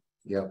 Yep.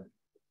 Yep.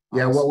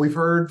 Yeah, what we've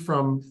heard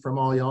from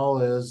all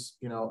y'all is,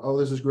 you know, oh,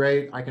 this is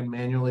great. I can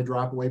manually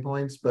drop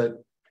waypoints,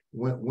 but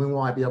when will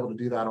I be able to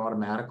do that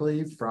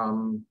automatically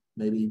from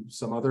maybe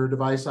some other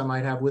device I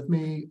might have with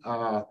me?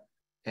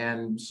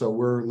 And so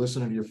we're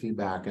listening to your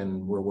feedback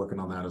and we're working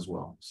on that as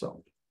well.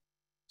 So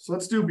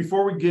let's do,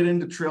 before we get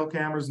into trail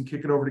cameras and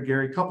kick it over to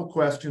Gary, a couple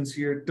questions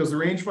here. Does the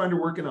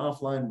rangefinder work in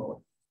offline mode?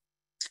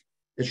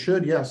 It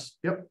should, yes.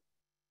 Yep.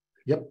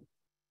 Yep.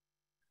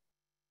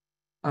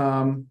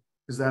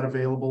 Is that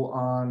available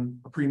on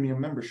a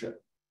premium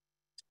membership?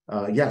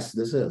 Yes,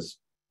 this is.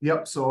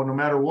 Yep. So no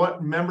matter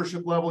what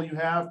membership level you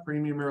have,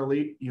 premium or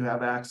elite, you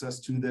have access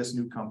to this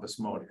new compass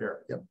mode here.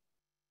 Yep.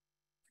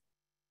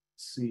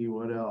 Let's see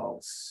what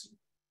else.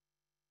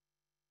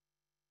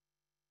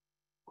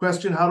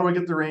 Question, how do I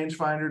get the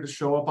rangefinder to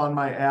show up on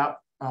my app?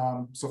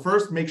 So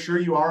first, make sure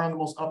you are on the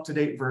most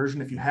up-to-date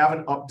version. If you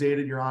haven't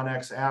updated your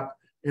onX app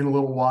in a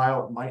little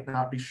while, it might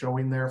not be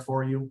showing there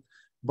for you.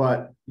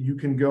 But you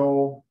can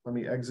go, let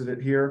me exit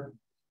it here.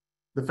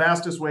 The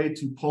fastest way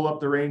to pull up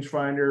the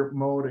rangefinder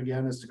mode,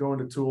 again, is to go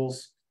into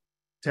tools,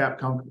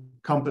 tap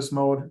compass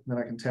mode, then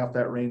I can tap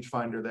that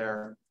rangefinder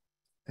there,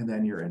 and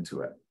then you're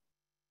into it.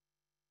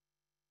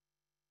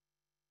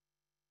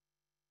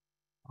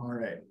 All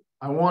right.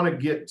 I want to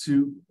get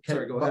to,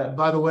 sorry, go ahead.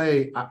 By the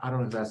way, I don't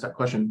know if that's that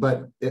question,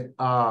 but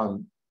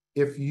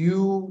If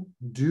you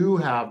do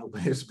have the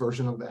latest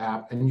version of the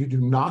app and you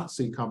do not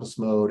see compass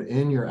mode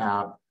in your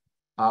app,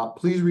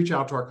 please reach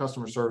out to our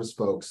customer service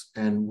folks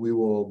and we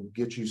will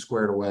get you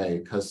squared away,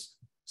 because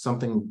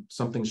something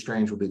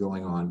strange will be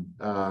going on.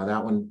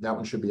 That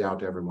one should be out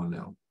to everyone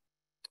now.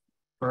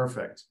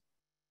 Perfect.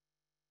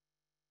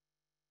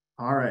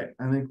 All right,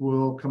 I think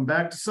we'll come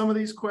back to some of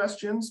these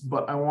questions,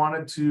 but I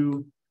wanted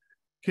to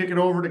kick it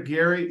over to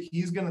Gary.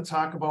 He's going to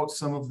talk about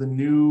some of the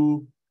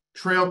new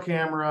trail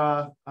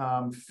camera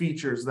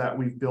features that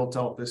we've built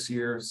out this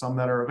year, some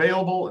that are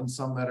available and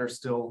some that are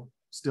still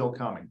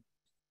coming.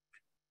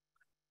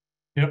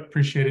 Yep,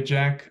 appreciate it,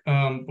 Jack.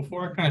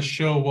 Before I kind of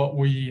show what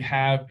we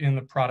have in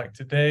the product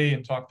today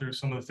and talk through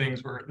some of the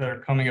things that are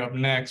coming up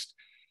next,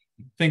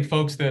 I think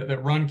folks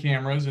that run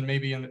cameras, and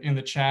maybe in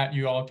the chat,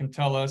 you all can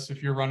tell us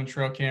if you're running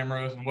trail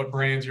cameras and what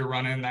brands you're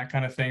running, that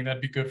kind of thing.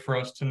 That'd be good for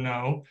us to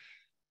know.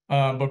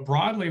 But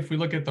broadly, if we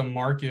look at the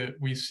market,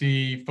 we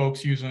see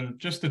folks using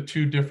just the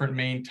two different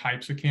main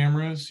types of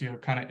cameras,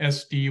 kind of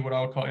SD, what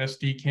I would call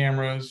SD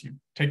cameras. You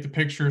take the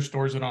picture,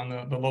 stores it on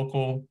the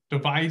local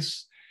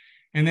device.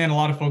 And then a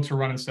lot of folks are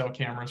running cell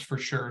cameras for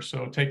sure.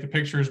 So take the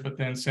pictures, but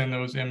then send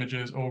those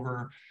images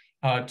over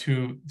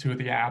to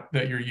the app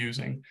that you're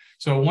using.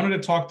 So I wanted to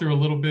talk through a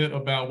little bit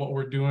about what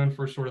we're doing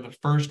for sort of the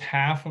first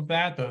half of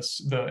that, the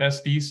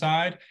SD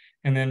side,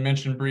 and then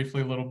mention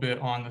briefly a little bit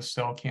on the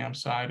cell cam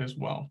side as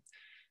well.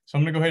 So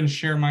I'm going to go ahead and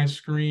share my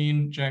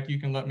screen. Jack, you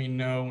can let me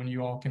know when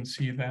you all can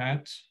see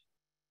that.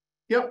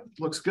 Yep,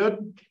 looks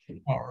good.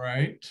 All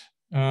right.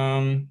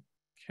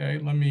 Okay,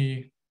 let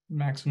me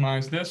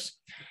maximize this.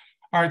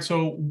 All right,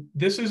 so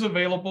this is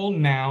available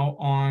now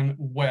on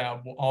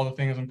web, all the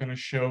things I'm going to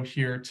show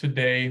here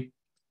today.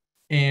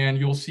 And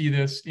you'll see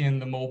this in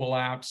the mobile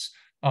apps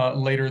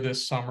later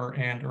this summer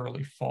and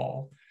early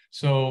fall.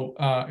 So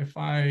if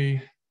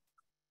I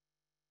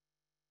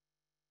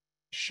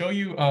show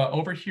you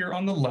over here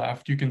on the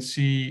left, you can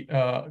see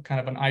kind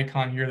of an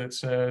icon here that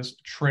says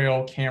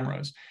trail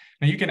cameras.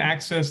 Now you can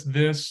access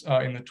this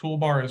in the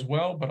toolbar as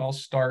well, but I'll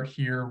start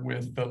here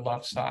with the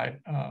left side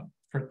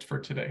for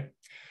today.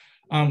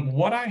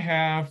 What I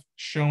have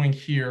showing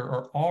here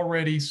are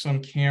already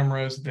some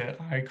cameras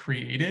that I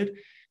created,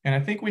 and I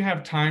think we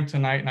have time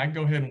tonight, and I can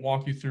go ahead and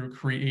walk you through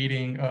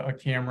creating a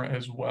camera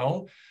as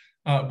well.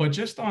 But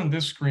just on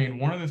this screen,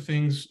 one of the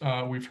things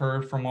we've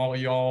heard from all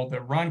of y'all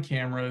that run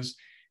cameras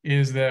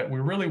is that we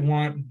really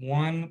want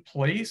one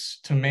place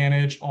to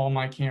manage all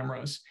my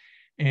cameras.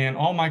 And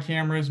all my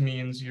cameras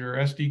means your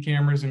SD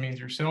cameras, it means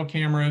your cell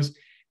cameras,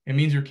 it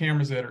means your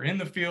cameras that are in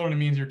the field, and it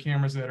means your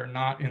cameras that are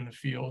not in the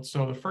field.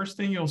 So the first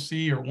thing you'll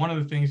see, or one of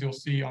the things you'll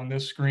see on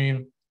this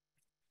screen,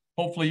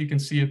 hopefully you can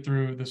see it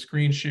through the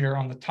screen share.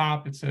 On the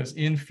top, it says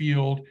in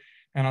field,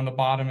 and on the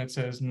bottom, it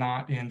says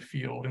not in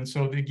field. And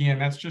so again,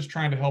 that's just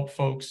trying to help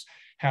folks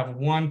have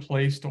one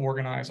place to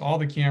organize all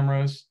the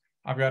cameras.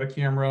 I've got a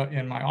camera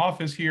in my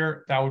office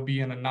here that would be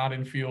in a not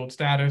in field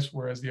status,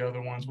 whereas the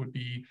other ones would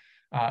be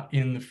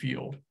in the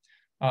field.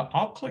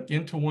 I'll click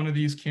into one of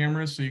these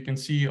cameras so you can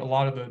see a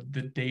lot of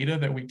the data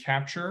that we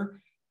capture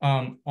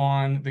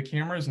on the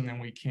cameras, and then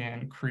we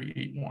can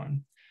create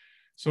one.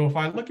 So if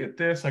I look at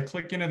this, I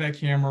click into that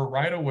camera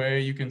right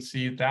away, you can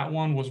see that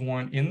one was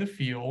one in the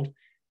field,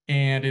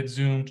 and it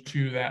zoomed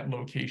to that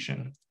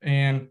location.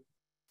 And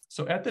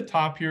so at the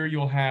top here,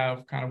 you'll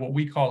have kind of what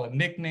we call a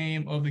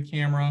nickname of the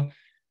camera,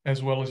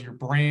 as well as your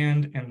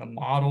brand and the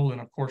model,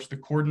 and of course the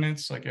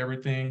coordinates, like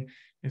everything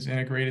is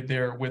integrated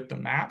there with the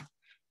map.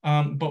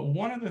 But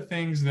one of the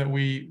things that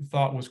we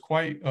thought was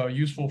quite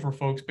useful for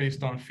folks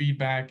based on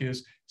feedback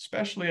is,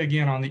 especially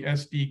again on the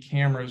SD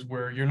cameras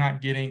where you're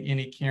not getting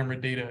any camera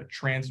data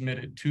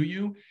transmitted to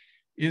you,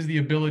 is the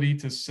ability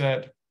to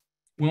set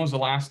when was the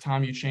last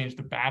time you changed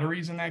the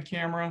batteries in that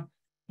camera,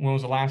 when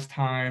was the last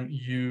time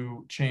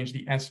you changed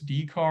the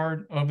SD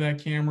card of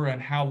that camera,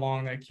 and how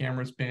long that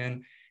camera's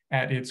been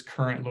at its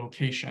current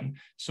location.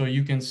 So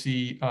you can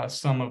see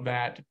some of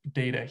that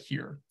data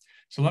here.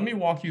 So let me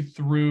walk you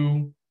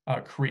through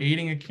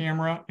creating a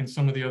camera and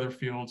some of the other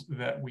fields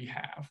that we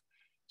have.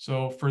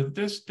 So for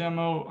this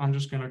demo, I'm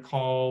just going to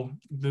call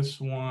this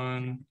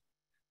one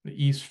the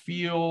East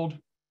Field.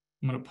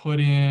 I'm going to put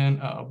in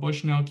a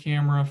Bushnell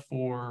camera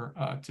for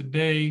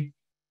today.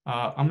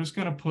 I'm just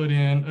going to put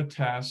in a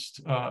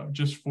test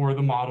just for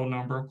the model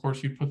number. Of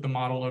course, you put the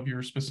model of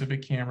your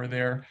specific camera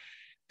there.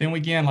 Then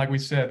again, like we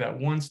said, that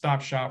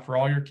one-stop shop for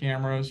all your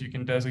cameras, you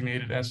can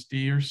designate it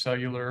SD or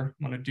cellular.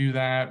 I'm going to do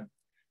that.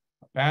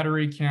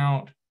 Battery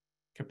count,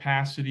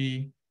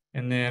 capacity,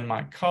 and then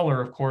my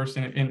color, of course.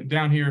 And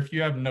down here, if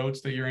you have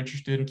notes that you're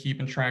interested in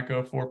keeping track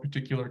of for a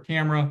particular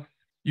camera,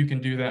 you can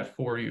do that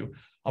for you.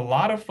 A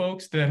lot of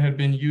folks that have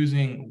been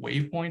using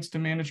waypoints to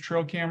manage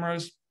trail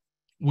cameras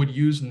would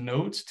use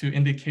notes to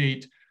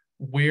indicate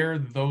where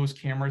those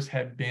cameras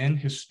had been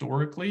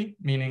historically,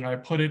 meaning I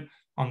put it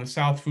on the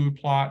south food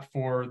plot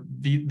for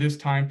this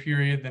time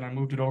period, then I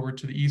moved it over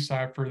to the east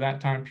side for that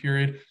time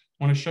period.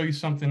 I want to show you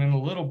something in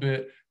a little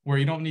bit where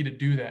you don't need to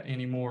do that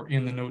anymore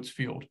in the notes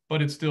field,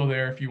 but it's still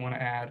there if you want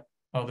to add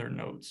other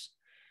notes.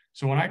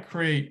 So when I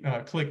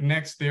click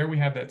next there, we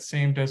have that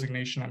same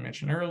designation I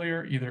mentioned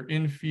earlier, either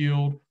in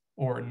field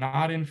or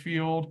not in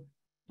field.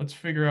 Let's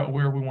figure out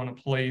where we want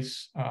to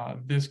place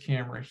this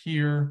camera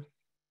here.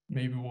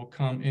 Maybe we'll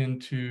come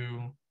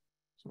into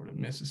sort of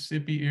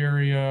Mississippi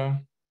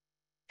area,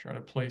 try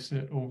to place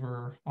it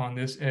over on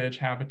this edge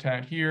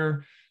habitat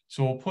here.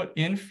 So we'll put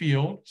in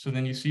field. So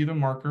then you see the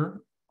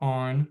marker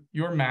on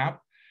your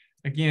map.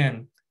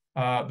 Again,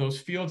 those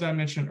fields I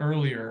mentioned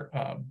earlier,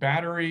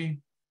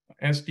 battery,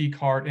 SD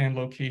card, and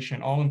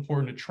location, all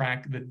important to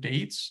track the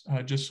dates,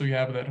 just so you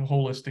have that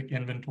holistic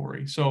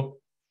inventory. So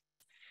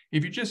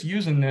if you're just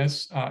using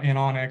this in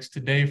onX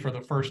today for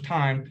the first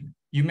time,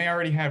 you may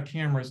already have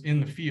cameras in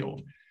the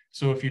field.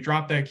 So if you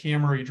drop that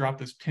camera, you drop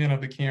this pin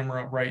of the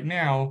camera right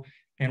now,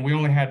 and we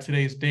only had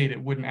today's date,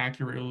 it wouldn't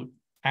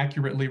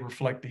accurately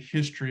reflect the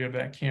history of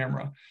that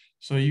camera.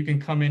 So you can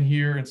come in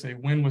here and say,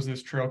 when was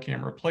this trail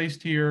camera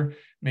placed here?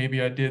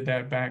 Maybe I did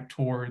that back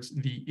towards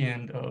the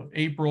end of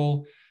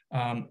April.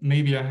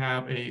 Maybe I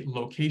have a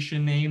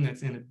location name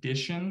that's in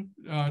addition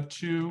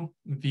to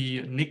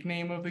the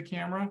nickname of the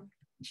camera.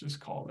 Let's just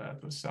call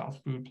that the South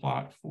Food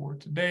Plot for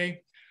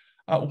today.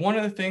 One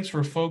of the things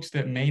for folks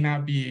that may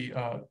not be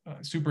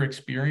super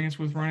experienced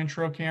with running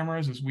trail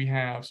cameras is we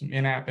have some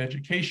in-app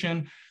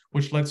education,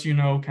 which lets you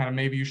know kind of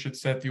maybe you should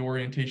set the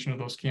orientation of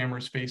those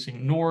cameras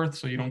facing north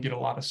so you don't get a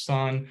lot of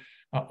sun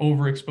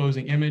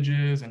overexposing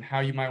images, and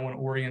how you might want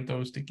to orient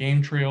those to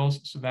game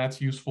trails. So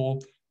that's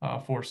useful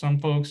for some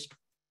folks.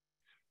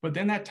 But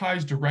then that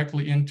ties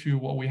directly into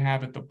what we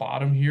have at the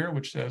bottom here,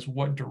 which says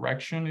what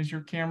direction is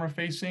your camera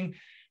facing.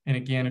 And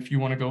again, if you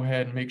want to go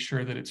ahead and make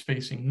sure that it's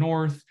facing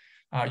north,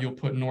 you'll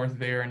put north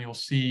there, and you'll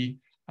see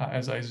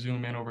as I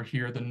zoom in over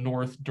here, the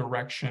north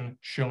direction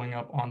showing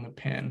up on the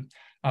pin.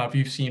 If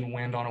you've seen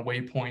wind on a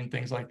waypoint,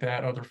 things like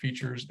that, other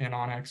features in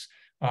onX,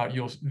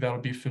 that'll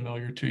be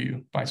familiar to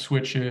you. If I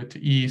switch it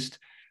to east,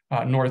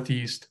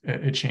 northeast,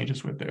 it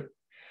changes with it.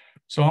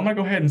 So I'm going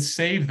to go ahead and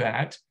save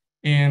that.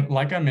 And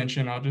like I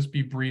mentioned, I'll just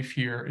be brief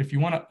here. If you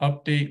want to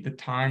update the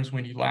times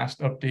when you last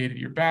updated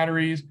your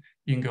batteries,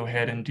 you can go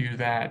ahead and do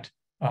that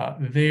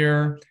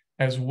there,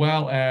 as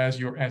well as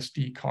your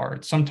SD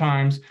card.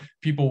 Sometimes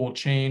people will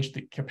change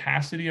the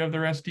capacity of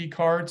their SD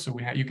card, so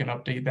you can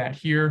update that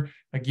here.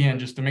 Again,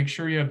 just to make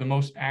sure you have the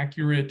most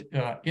accurate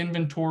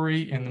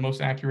inventory and the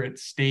most accurate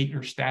state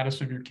or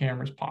status of your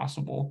cameras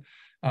possible.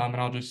 And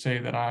I'll just say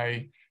that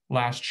I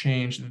last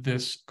changed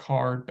this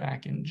card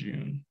back in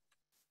June.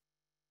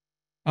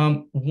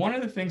 One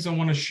of the things I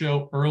want to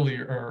show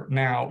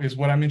now is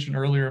what I mentioned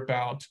earlier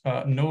about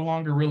no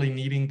longer really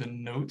needing the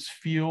notes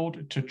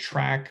field to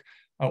track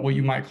what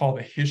you might call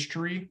the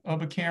history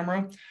of a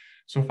camera.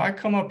 So if I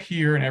come up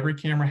here, and every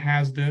camera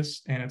has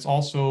this, and it's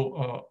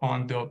also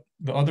on the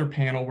other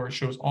panel where it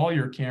shows all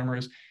your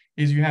cameras,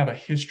 is you have a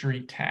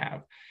history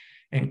tab.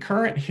 And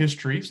current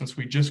history, since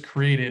we just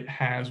created,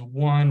 has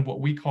what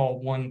we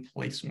call one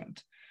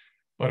placement.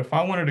 But if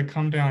I wanted to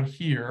come down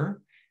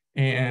here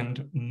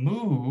and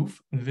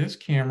move this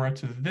camera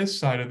to this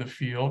side of the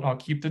field, I'll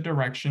keep the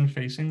direction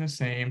facing the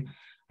same.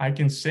 I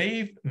can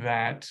save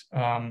that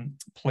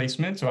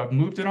placement. So I've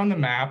moved it on the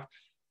map.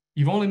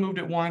 You've only moved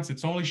it once.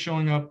 It's only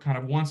showing up kind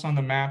of once on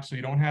the map, so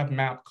you don't have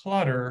map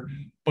clutter.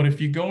 But if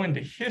you go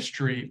into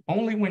history,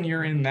 only when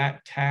you're in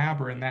that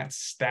tab or in that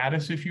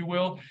status, if you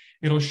will,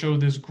 it'll show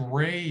this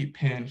gray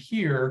pin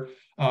here,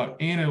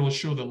 and it will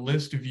show the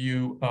list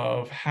view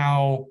of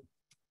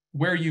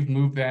where you've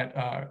moved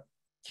that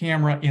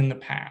camera in the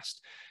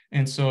past.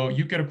 And so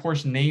you could, of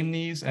course, name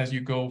these as you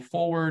go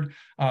forward,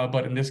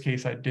 but in this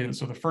case, I didn't.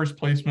 So the first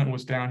placement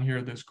was down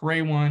here, this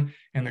gray one,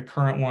 and the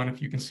current one,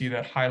 if you can see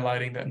that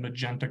highlighting that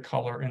magenta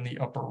color in the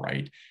upper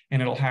right,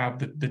 and it'll have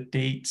the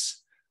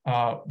dates,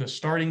 the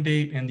starting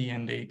date and the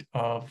end date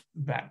of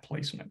that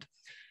placement.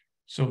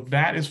 So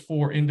that is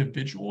for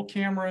individual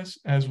cameras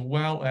as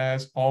well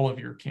as all of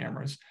your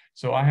cameras.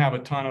 So I have a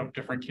ton of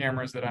different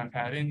cameras that I've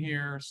had in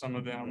here. Some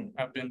of them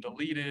have been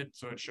deleted,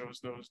 so it shows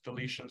those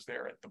deletions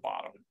there at the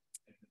bottom.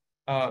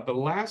 The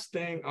last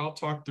thing I'll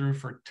talk through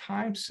for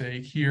time's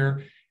sake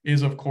here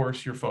is, of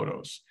course, your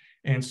photos.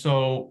 And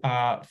so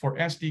for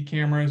SD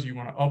cameras, you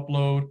want to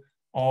upload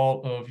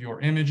all of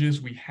your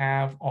images. We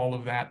have all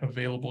of that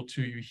available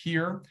to you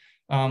here.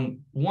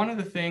 One of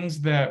the things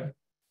that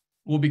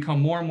will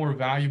become more and more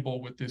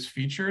valuable with this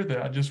feature,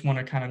 that I just want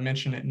to kind of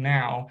mention it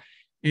now,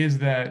 is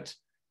that,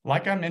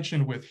 like I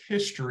mentioned with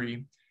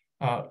history,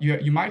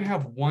 you might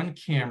have one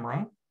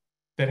camera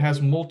that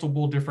has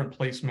multiple different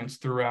placements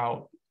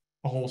throughout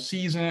a whole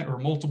season or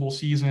multiple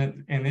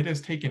seasons, and it has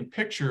taken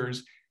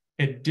pictures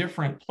at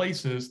different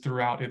places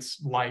throughout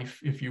its life,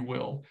 if you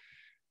will.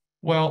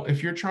 Well,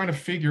 if you're trying to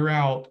figure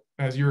out,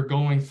 as you're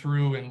going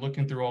through and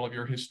looking through all of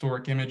your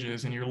historic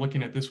images, and you're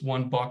looking at this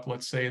one buck,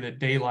 let's say, that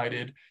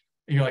daylighted,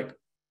 and you're like,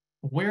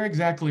 where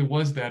exactly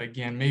was that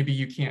again? Maybe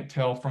you can't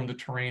tell from the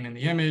terrain in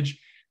the image,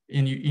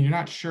 and you're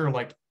not sure,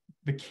 like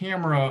the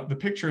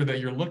picture that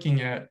you're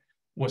looking at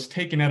was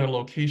taken at a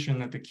location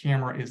that the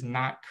camera is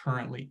not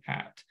currently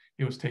at.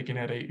 It was taken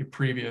at a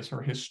previous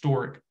or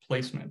historic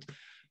placement.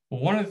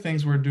 Well, one of the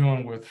things we're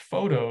doing with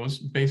photos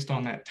based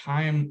on that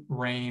time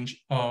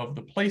range of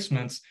the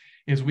placements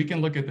is we can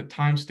look at the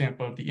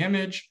timestamp of the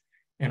image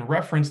and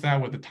reference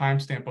that with the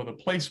timestamp of the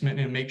placement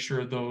and make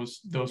sure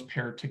those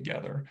pair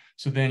together.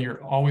 So then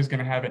you're always going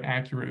to have an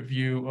accurate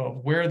view of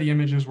where the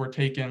images were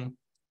taken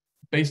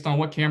based on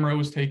what camera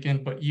was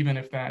taken, but even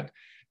if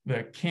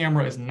the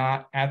camera is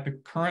not at the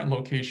current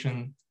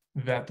location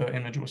that the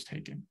image was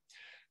taken.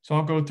 So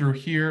I'll go through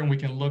here and we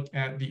can look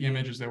at the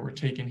images that were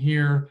taken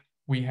here.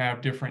 We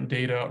have different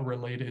data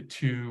related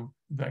to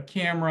the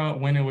camera,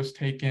 when it was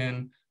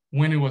taken,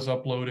 when it was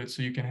uploaded,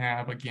 so you can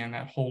have, again,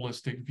 that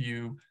holistic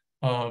view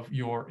of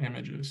your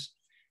images.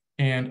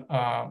 And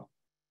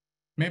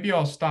maybe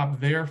I'll stop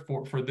there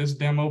for this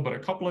demo, but a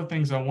couple of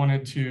things I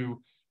wanted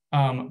to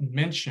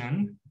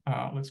mention,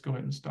 let's go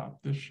ahead and stop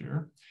this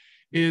here,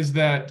 is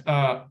that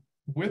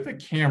with a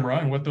camera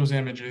and with those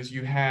images,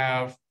 you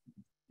have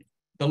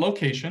the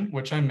location,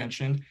 which I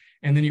mentioned,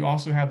 and then you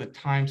also have the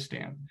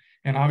timestamp.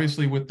 And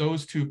obviously with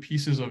those two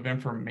pieces of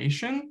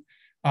information,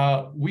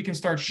 we can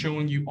start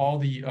showing you all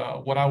the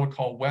what I would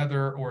call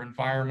weather or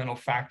environmental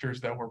factors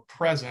that were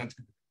present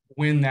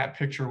when that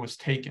picture was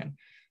taken.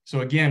 So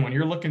again, when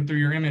you're looking through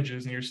your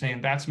images and you're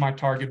saying, that's my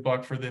target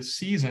buck for this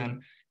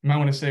season, you might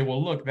want to say,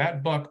 well, look,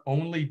 that buck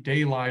only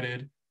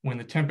daylighted when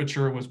the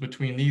temperature was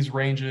between these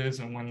ranges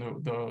and when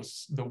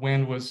the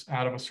wind was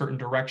out of a certain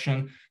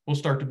direction. We'll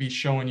start to be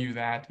showing you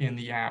that in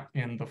the app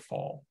in the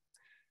fall.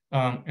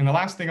 And the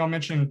last thing I'll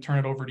mention, turn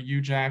it over to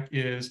you, Jack,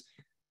 is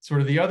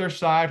sort of the other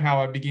side,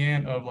 how I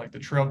began of like the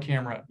trail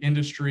camera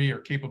industry or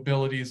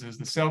capabilities is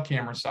the cell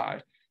camera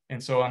side.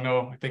 And so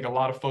I think a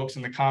lot of folks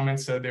in the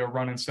comments said they were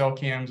running cell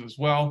cams as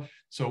well.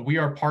 So we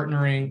are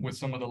partnering with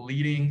some of the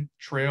leading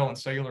trail and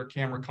cellular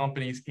camera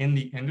companies in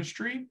the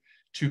industry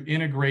to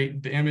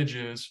integrate the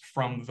images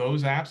from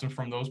those apps and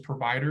from those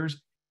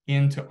providers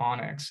into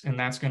onX. And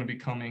that's going to be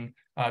coming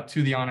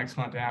to the onX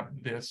Hunt app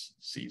this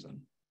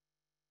season.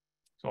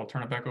 So I'll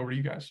turn it back over to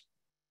you guys.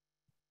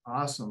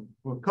 Awesome.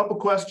 Well, a couple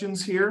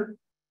questions here.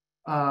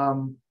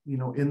 In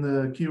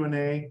the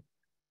Q&A,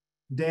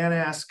 Dan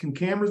asks, can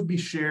cameras be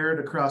shared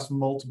across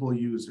multiple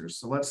users?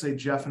 So let's say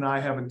Jeff and I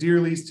have a deer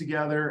lease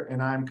together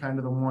and I'm kind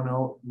of the one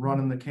out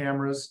running the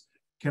cameras.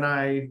 Can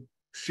I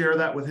share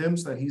that with him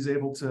so that he's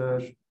able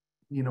to,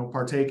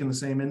 partake in the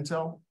same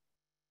intel?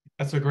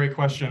 That's a great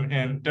question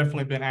and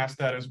definitely been asked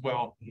that as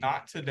well.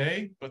 Not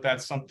today, but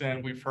that's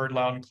something we've heard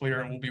loud and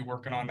clear, and we'll be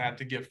working on that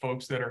to get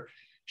folks that are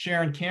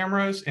sharing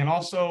cameras. And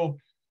also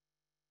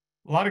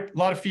a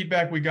lot of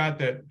feedback we got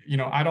that,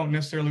 I don't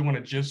necessarily want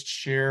to just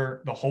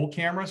share the whole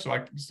camera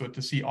so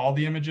to see all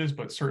the images,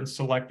 but certain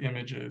select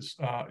images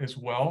as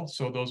well.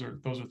 So those are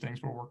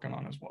things we're working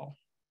on as well.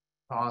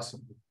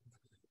 Awesome.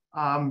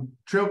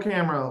 Trail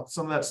camera,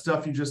 some of that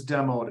stuff you just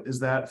demoed, is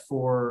that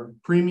for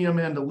premium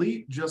and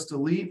elite, just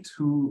elite?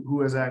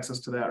 Who has access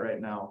to that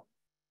right now?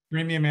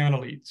 Premium and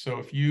elite. So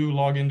if you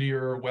log into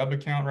your web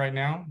account right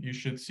now, you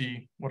should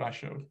see what I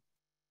showed.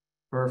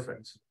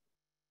 Perfect.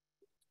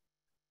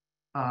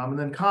 And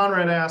then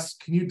Conrad asks,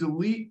 can you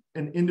delete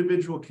an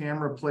individual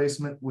camera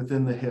placement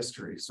within the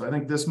history? So I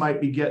think this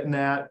might be getting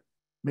at,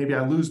 maybe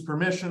I lose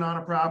permission on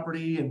a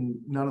property and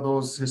none of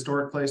those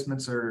historic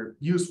placements are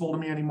useful to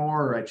me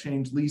anymore, or I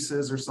change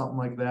leases or something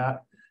like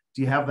that.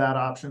 Do you have that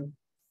option?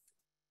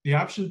 The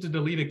option to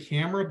delete a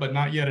camera, but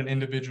not yet an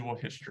individual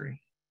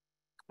history.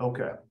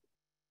 Okay,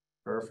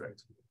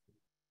 perfect.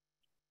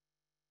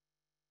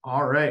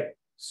 All right,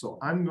 so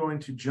I'm going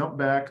to jump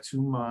back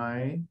to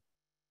my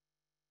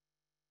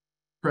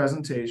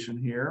presentation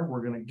here.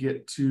 We're going to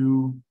get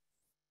to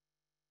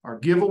our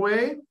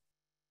giveaway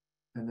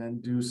and then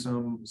do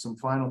some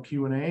final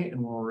Q&A,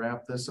 and we'll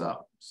wrap this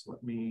up. So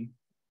let me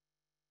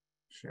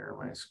share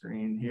my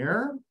screen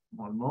here.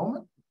 One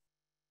moment.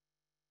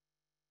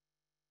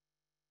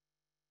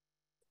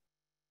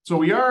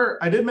 So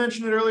I did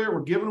mention it earlier,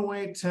 we're giving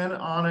away 10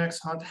 onX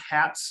Hunt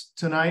hats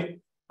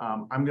tonight.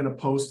 I'm going to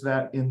post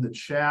that in the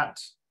chat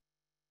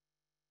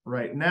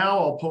right now.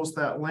 I'll post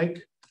that link.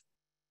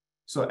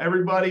 So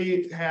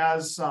everybody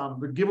has,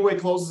 the giveaway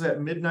closes at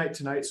midnight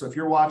tonight. So if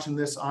you're watching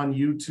this on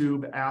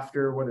YouTube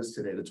after, what is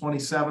today, the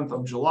 27th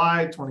of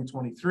July,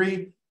 2023,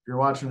 if you're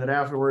watching it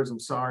afterwards, I'm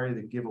sorry,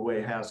 the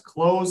giveaway has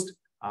closed.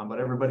 But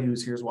everybody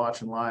who's here is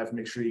watching live,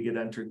 make sure you get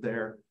entered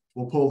there.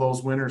 We'll pull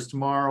those winners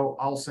tomorrow.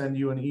 I'll send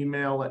you an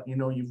email letting you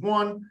know you've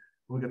won.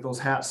 We'll get those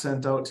hats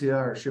sent out to you.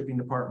 Our shipping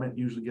department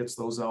usually gets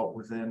those out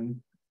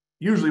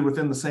usually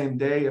within the same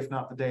day, if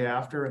not the day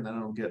after, and then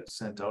it'll get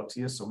sent out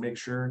to you. So make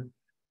sure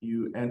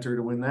you enter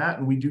to win that.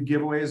 And we do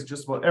giveaways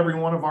just about every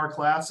one of our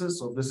classes.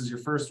 So if this is your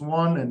first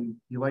one and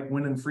you like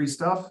winning free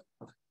stuff,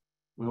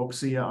 we hope to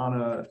see you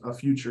on a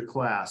future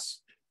class.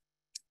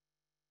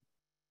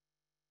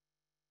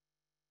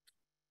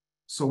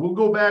 So we'll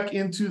go back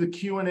into the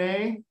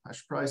Q&A. I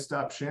should probably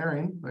stop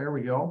sharing. There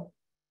we go.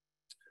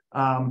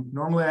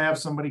 Normally I have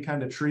somebody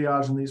kind of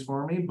triaging these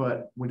for me,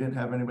 but we didn't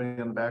have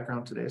anybody in the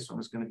background today. So I'm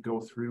just going to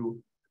go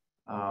through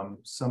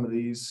some of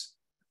these.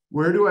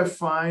 Where do I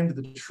find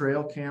the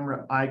trail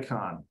camera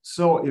icon?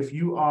 So if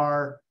you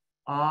are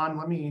I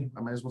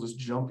might as well just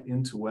jump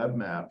into web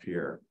map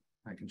here.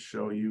 I can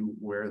show you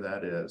where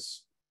that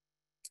is.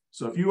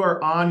 So if you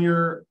are on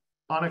your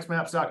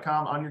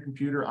onxmaps.com, on your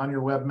computer, on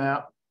your web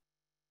map,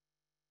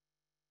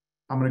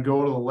 I'm going to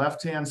go to the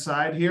left-hand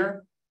side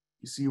here.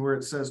 You see where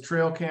it says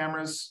trail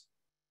cameras.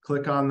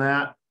 Click on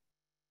that.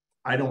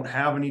 I don't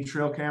have any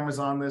trail cameras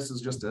on this.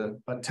 It's just a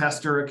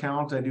tester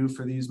account I do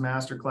for these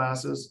master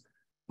classes.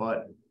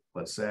 But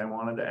let's say I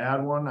wanted to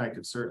add one, I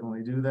could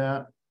certainly do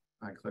that.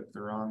 I clicked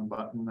the wrong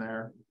button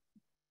there.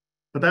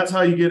 But that's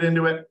how you get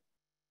into it.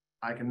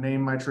 I can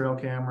name my trail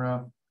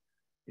camera.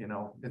 You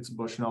know, it's a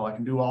Bushnell. I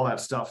can do all that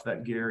stuff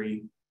that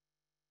Gary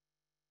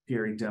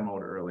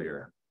demoed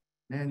earlier.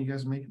 Man, you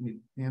guys are making me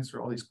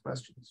answer all these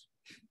questions.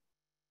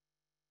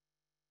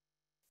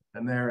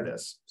 And there it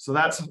is. So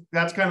that's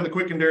kind of the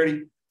quick and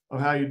dirty of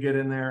how you get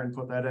in there and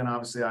put that in.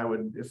 Obviously, I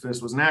would, if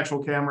this was an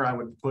actual camera, I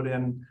would put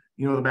in,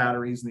 you know, the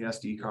batteries and the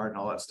SD card and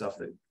all that stuff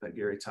that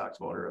Gary talked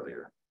about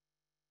earlier.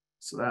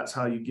 So that's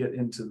how you get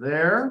into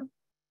there.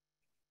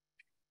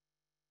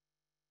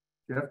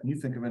 Jeff, can you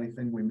think of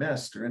anything we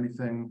missed or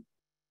anything?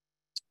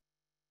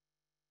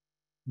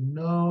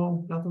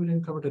 No, nothing we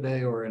didn't cover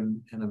today or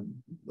in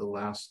the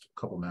last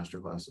couple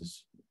master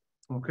classes.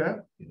 Okay.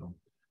 You know,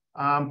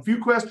 A few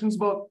questions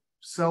about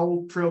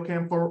cell trail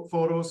cam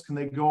photos. Can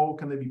they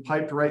be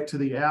piped right to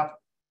the app?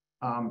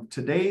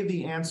 Today,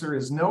 the answer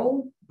is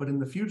no, but in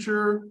the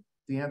future,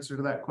 the answer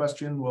to that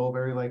question will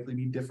very likely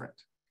be different.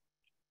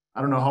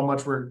 I don't know how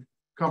much we're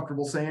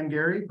comfortable saying,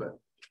 Gary, but.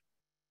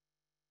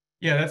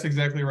 Yeah, that's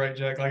exactly right,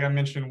 Jack. Like I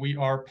mentioned, we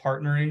are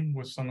partnering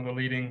with some of the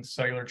leading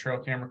cellular trail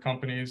camera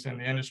companies in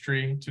the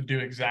industry to do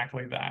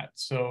exactly that.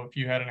 So if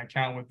you had an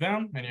account with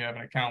them and you have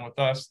an account with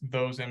us,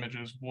 those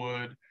images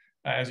would,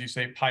 as you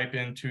say, pipe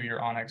into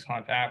your onX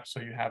Hunt app. So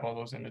you have all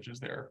those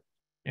images there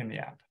in the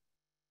app.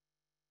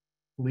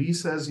 Lee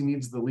says he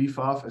needs the leaf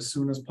off as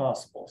soon as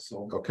possible.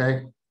 So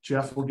okay.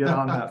 Jeff will get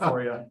on that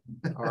for you.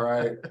 All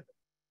right.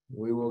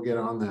 We will get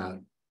on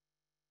that.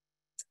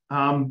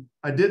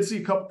 I did see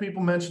a couple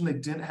people mention they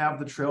didn't have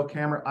the trail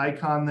camera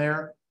icon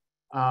there.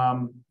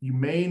 You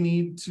may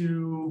need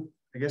to,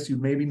 I guess you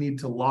maybe need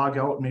to log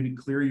out and maybe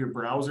clear your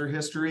browser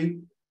history.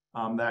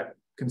 That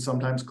can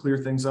sometimes clear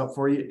things up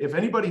for you. If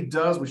anybody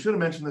does, we should have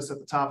mentioned this at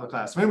the top of the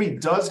class. If anybody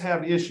does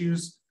have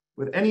issues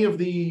with any of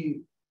the,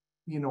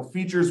 you know,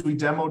 features we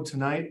demoed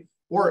tonight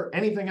or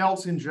anything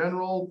else in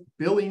general,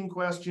 billing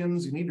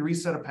questions, you need to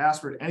reset a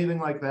password, anything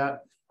like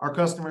that, our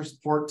customer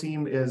support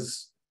team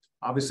is,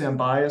 obviously I'm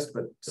biased,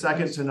 but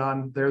second to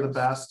none. They're the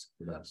best.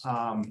 You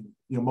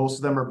know, most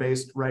of them are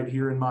based right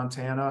here in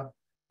Montana.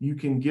 You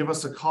can give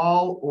us a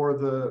call, or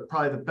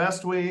probably the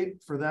best way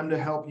for them to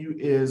help you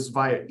is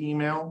via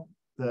email.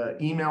 The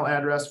email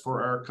address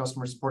for our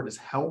customer support is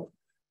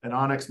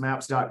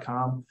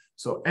help@onxmaps.com.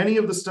 So any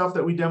of the stuff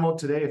that we demoed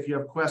today, if you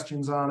have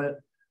questions on it,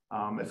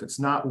 if it's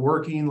not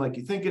working like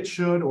you think it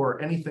should,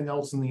 or anything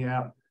else in the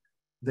app,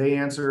 they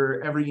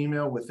answer every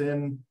email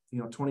within, you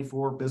know,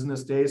 24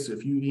 business days. So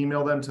if you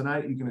email them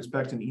tonight, you can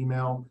expect an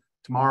email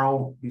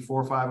tomorrow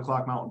before 5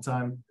 o'clock Mountain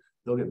Time.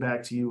 They'll get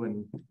back to you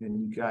and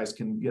you guys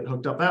can get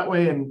hooked up that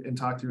way and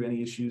talk through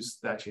any issues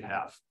that you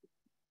have.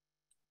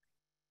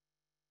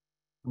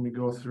 Let me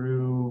go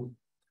through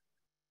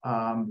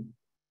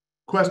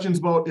questions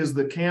about, is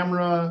the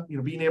camera, you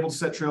know, being able to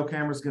set trail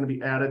cameras going to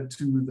be added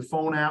to the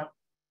phone app?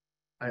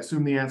 I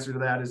assume the answer to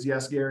that is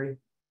yes, Gary.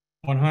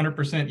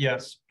 100%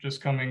 yes,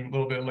 just coming a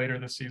little bit later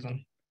this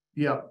season.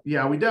 Yeah,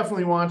 we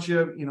definitely want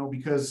you, you know,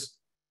 because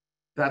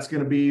that's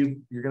going to be,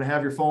 you're going to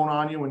have your phone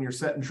on you when you're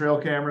setting trail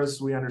cameras.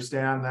 We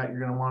understand that you're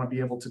going to want to be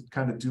able to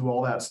kind of do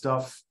all that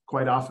stuff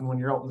quite often when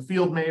you're out in the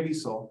field, maybe.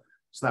 So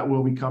that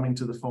will be coming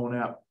to the phone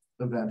app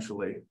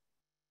eventually.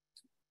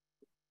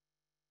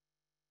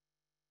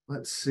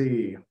 Let's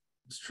see.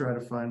 Let's try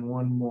to find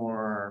one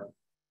more.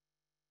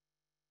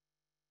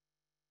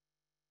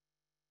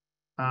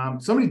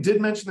 Somebody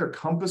did mention their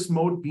compass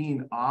mode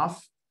being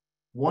off.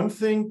 One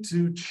thing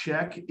to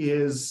check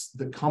is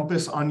the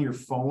compass on your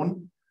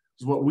phone.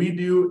 So what we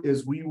do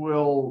is we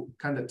will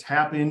kind of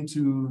tap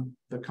into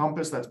the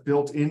compass that's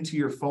built into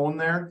your phone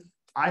there.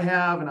 I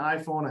have an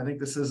iPhone, I think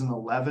this is an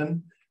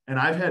 11, and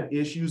I've had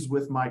issues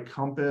with my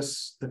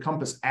compass, the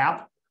compass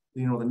app,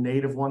 you know, the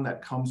native one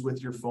that comes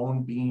with your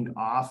phone being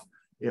off.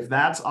 If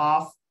that's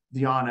off,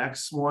 the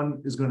onX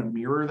one is going to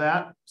mirror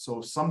that.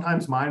 So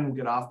sometimes mine will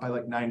get off by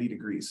like 90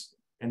 degrees.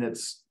 And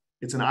it's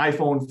an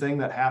iPhone thing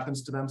that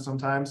happens to them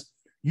sometimes.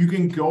 You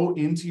can go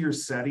into your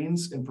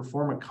settings and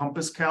perform a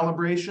compass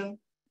calibration.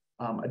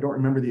 I don't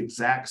remember the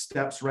exact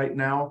steps right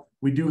now.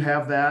 We do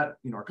have that.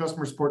 You know, our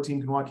customer support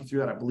team can walk you through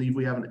that. I believe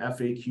we have an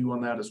FAQ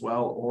on that as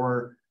well,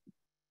 or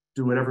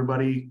do what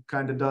everybody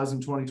kind of does in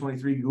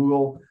 2023.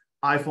 Google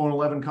iPhone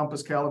 11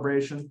 compass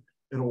calibration.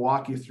 It'll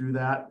walk you through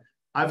that.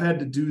 I've had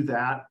to do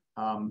that.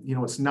 You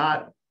know, it's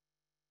not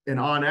an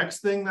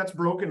onX thing that's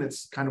broken.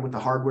 It's kind of with the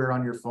hardware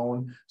on your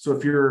phone. So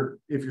if you're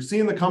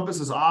seeing the compass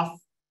is off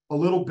a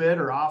little bit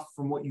or off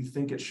from what you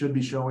think it should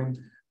be showing,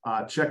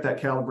 check that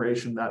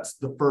calibration. That's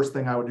the first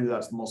thing I would do.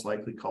 That's the most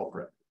likely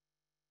culprit.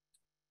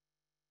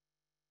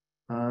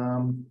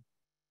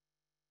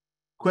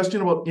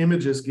 Question about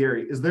images,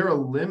 Gary. Is there a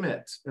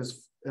limit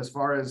as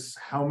far as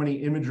how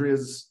many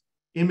images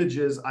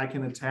I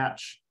can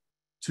attach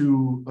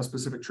to a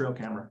specific trail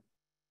camera?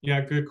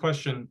 Yeah, good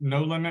question.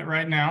 No limit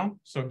right now.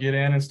 So get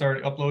in and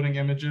start uploading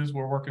images.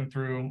 We're working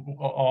through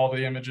all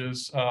the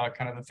images,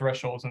 kind of the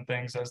thresholds and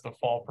things as the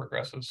fall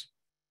progresses.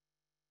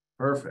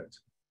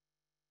 Perfect.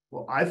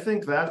 Well, I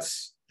think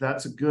that's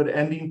a good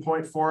ending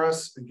point for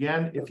us.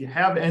 Again, if you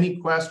have any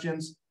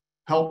questions,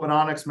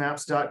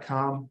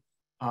 help@onxmaps.com.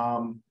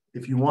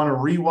 If you want to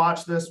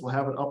rewatch this, we'll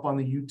have it up on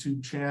the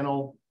YouTube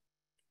channel.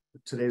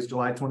 Today's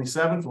July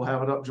 27th. We'll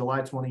have it up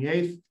July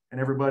 28th,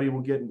 and everybody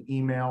will get an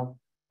email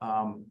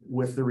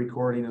with the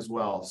recording as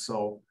well.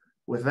 So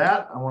with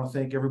that, I want to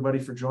thank everybody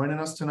for joining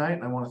us tonight.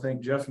 And I want to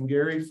thank Jeff and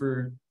Gary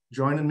for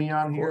joining me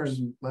on here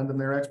and lending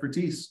their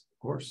expertise.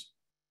 Of course.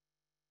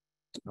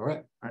 All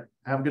right. All right.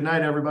 Have a good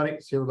night, everybody.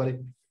 See you, everybody.